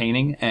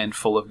entertaining and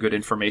full of good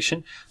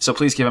information. So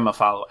please give him a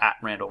follow at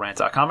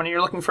randallrant.com. And if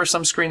you're looking for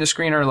some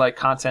screen-to-screener like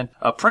content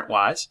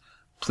print-wise,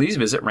 please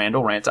visit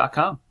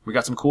randallrant.com. We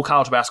got some cool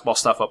college basketball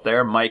stuff up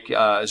there. Mike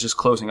is just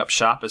closing up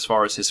shop as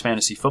far as his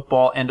fantasy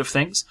football end of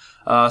things.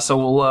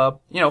 So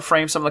we'll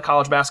frame some of the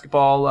college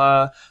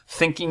basketball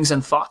thinkings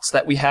and thoughts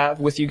that we have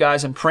with you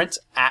guys in print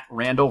at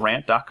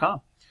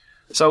randallrant.com.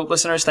 So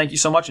listeners, thank you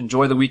so much.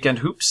 Enjoy the weekend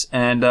hoops,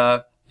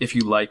 and if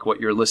you like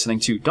what you're listening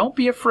to, don't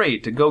be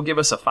afraid to go give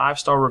us a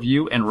 5-star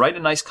review and write a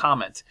nice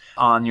comment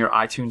on your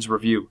iTunes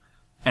review.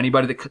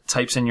 Anybody that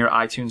types in your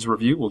iTunes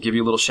review, we'll give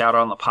you a little shout out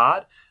on the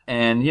pod.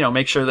 And,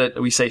 make sure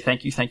that we say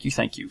thank you, thank you,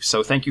 thank you.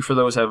 So thank you for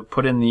those who have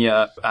put in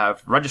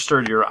have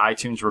registered your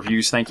iTunes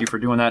reviews. Thank you for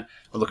doing that.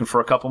 We're looking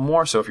for a couple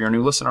more. So if you're a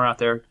new listener out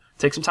there,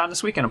 take some time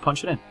this weekend and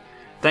punch it in.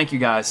 Thank you,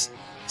 guys.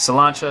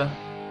 Salancha,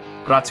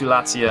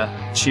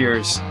 gratulatia,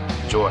 cheers,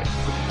 joy.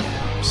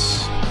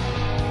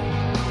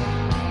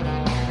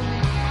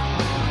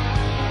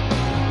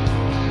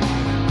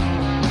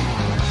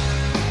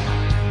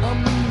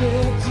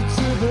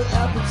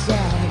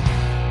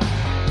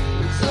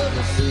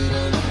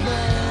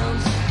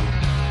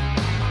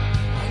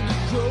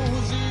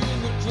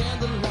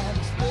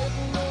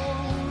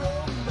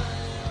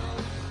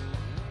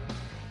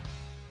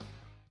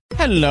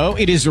 Hello,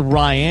 it is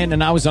Ryan,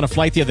 and I was on a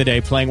flight the other day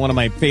playing one of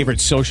my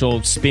favorite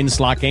social spin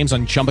slot games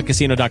on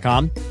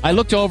ChumbaCasino.com. I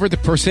looked over at the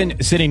person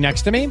sitting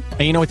next to me,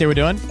 and you know what they were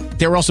doing?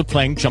 They were also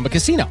playing Chumba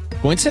Casino.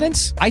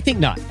 Coincidence? I think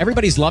not.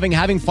 Everybody's loving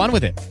having fun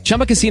with it.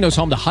 Chumba Casino is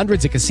home to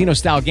hundreds of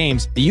casino-style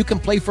games that you can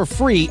play for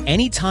free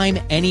anytime,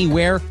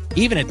 anywhere,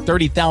 even at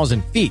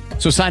 30,000 feet.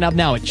 So sign up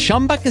now at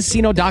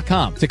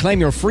ChumbaCasino.com to claim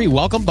your free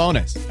welcome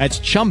bonus. That's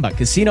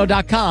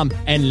ChumbaCasino.com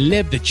and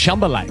live the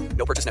Chumba life.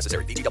 No purchase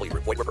necessary. VGW.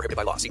 Void where prohibited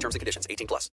by law. See terms and conditions. 18+.